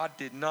 For God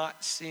did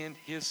not send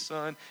his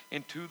Son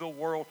into the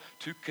world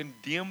to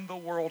condemn the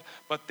world,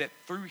 but that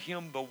through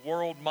him the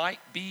world might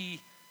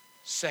be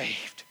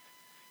saved.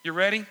 You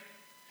ready?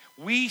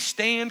 We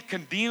stand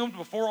condemned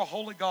before a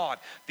holy God.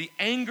 The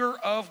anger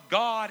of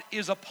God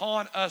is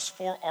upon us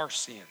for our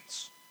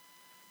sins.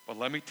 But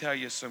let me tell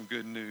you some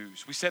good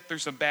news. We sat through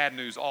some bad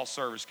news all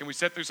service. Can we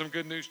sit through some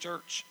good news,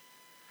 church?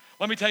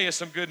 Let me tell you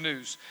some good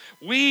news.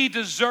 We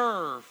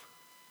deserve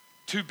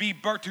to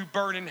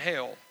burn in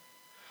hell.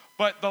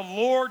 But the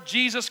Lord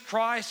Jesus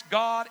Christ,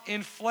 God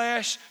in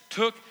flesh,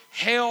 took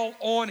hell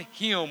on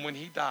him when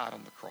he died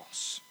on the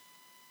cross.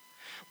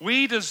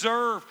 We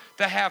deserve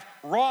to have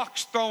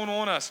rocks thrown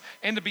on us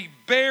and to be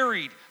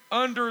buried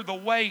under the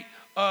weight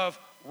of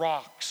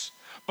rocks.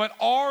 But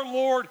our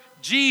Lord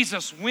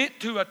Jesus went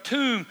to a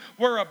tomb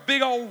where a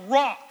big old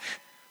rock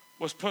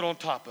was put on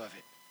top of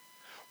it.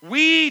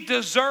 We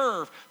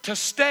deserve to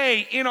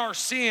stay in our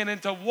sin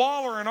and to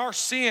wallow in our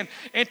sin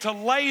and to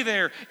lay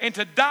there and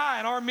to die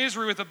in our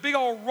misery with a big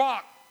old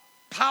rock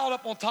piled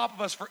up on top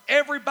of us for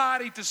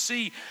everybody to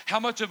see how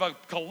much of a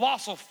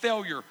colossal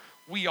failure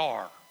we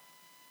are.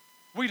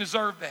 We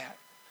deserve that.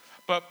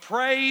 But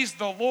praise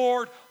the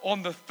Lord,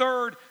 on the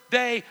third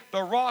day,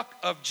 the rock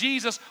of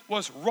Jesus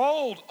was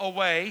rolled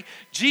away.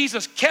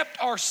 Jesus kept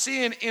our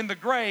sin in the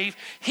grave.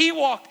 He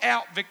walked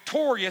out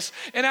victorious.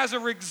 And as a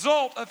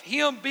result of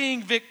him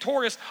being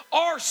victorious,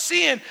 our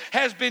sin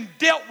has been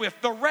dealt with.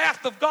 The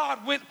wrath of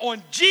God went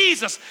on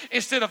Jesus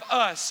instead of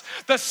us.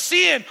 The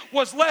sin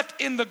was left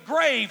in the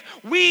grave.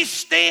 We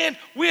stand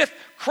with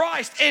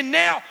Christ. And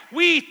now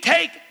we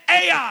take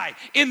Ai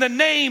in the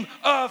name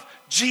of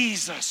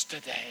Jesus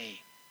today.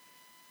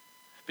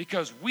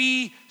 Because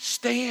we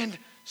stand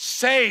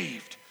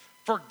saved,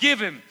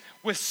 forgiven,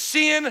 with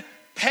sin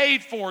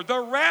paid for. The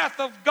wrath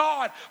of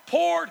God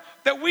poured,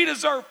 that we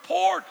deserve,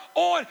 poured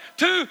on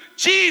to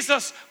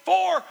Jesus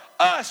for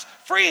us.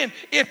 Friend,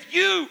 if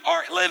you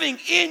are living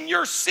in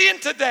your sin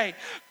today,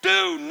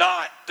 do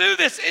not do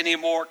this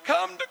anymore.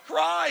 Come to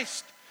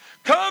Christ.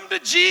 Come to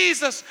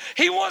Jesus.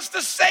 He wants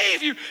to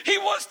save you. He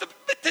wants to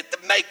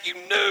make you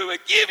new and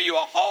give you a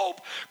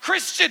hope.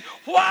 Christian,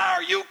 why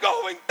are you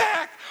going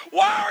back?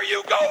 Why are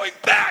you going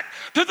back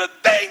to the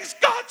things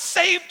God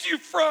saved you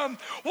from?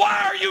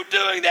 Why are you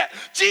doing that?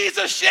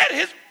 Jesus shed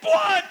his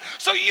blood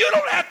so you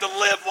don't have to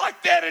live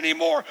like that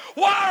anymore.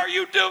 Why are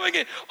you doing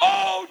it?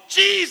 Oh,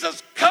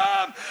 Jesus,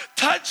 come,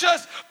 touch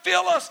us,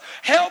 fill us,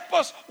 help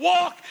us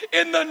walk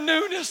in the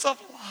newness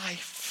of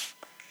life.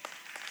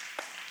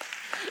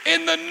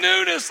 In the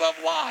newness of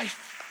life.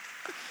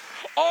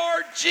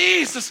 Our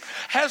Jesus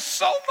has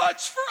so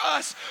much for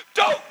us.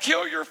 Don't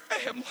kill your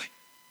family.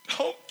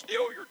 Don't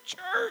kill your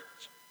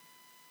church.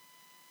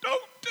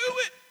 Don't do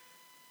it.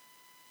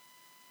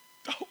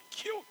 Don't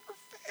kill your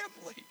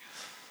family.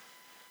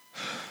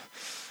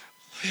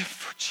 Live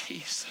for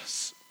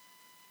Jesus.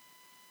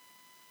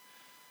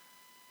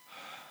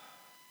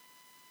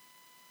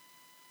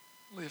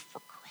 Live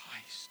for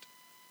Christ.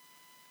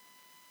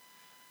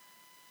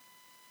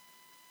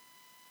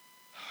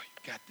 Oh,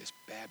 you got this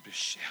Baptist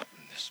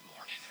shouting this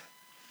morning.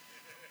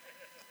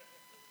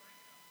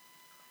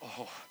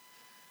 Oh,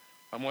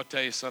 I'm going to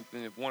tell you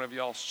something. If one of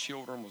y'all's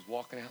children was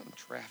walking out in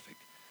traffic,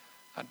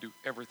 I'd do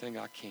everything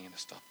I can to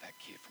stop that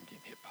kid from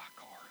getting hit by a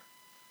car.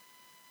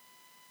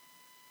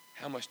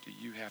 How much do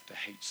you have to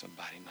hate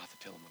somebody not to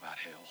tell them about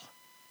hell?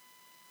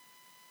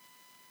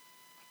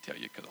 I tell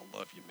you because I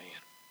love you,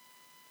 man.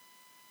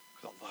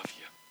 Because I love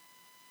you.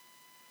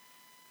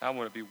 I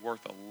want to be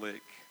worth a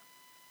lick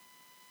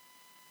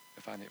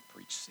if I didn't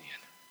preach sin.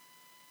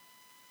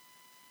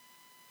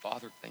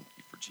 Father, thank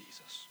you for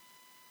Jesus.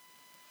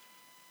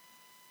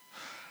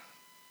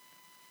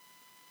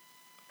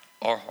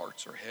 Our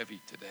hearts are heavy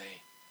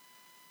today.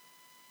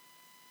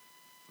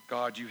 But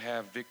God, you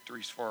have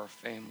victories for our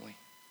family.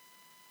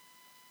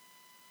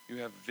 You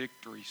have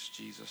victories,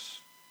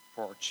 Jesus,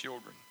 for our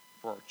children,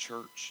 for our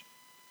church.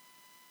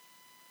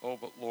 Oh,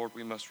 but Lord,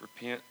 we must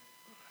repent.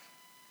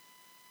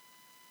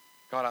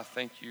 God, I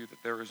thank you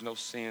that there is no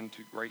sin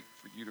too great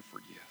for you to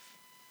forgive.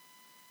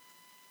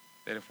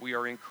 That if we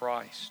are in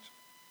Christ,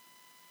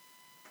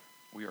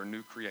 we are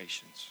new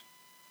creations.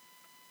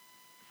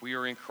 If we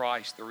are in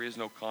Christ, there is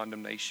no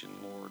condemnation,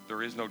 Lord.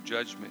 There is no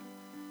judgment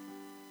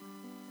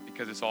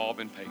because it's all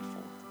been paid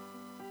for.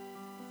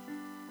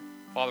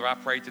 Father, I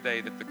pray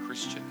today that the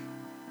Christian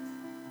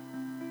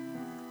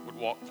would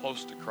walk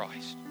close to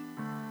Christ,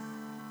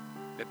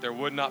 that there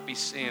would not be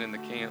sin in the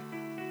camp,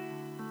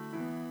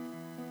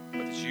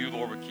 but that you,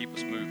 Lord, would keep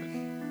us moving.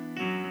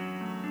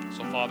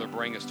 So, Father,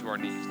 bring us to our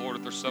knees. Lord,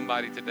 if there's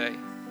somebody today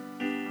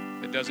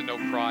that doesn't know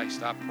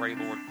Christ, I pray,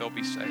 Lord, they'll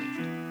be saved.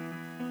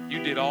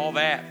 You did all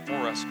that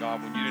for us,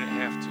 God, when you didn't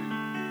have to.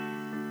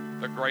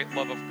 The great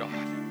love of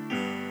God.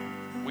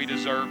 We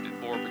deserved it,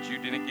 Lord, but you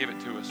didn't give it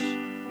to us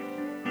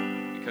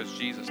because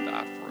Jesus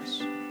died for us.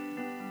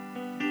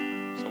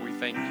 So we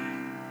thank you.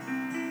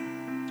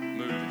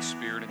 Move in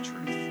spirit and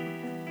truth.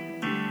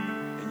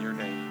 In your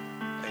name,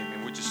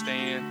 amen. Would you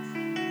stand?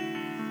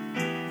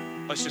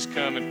 Let's just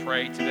come and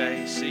pray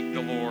today. Seek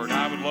the Lord.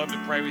 I would love to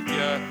pray with you.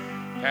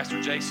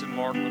 Pastor Jason,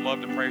 Mark would love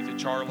to pray with you.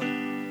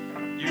 Charlie.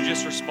 You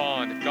just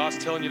respond. If God's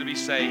telling you to be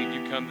saved,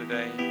 you come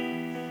today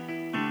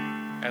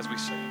as we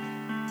sing.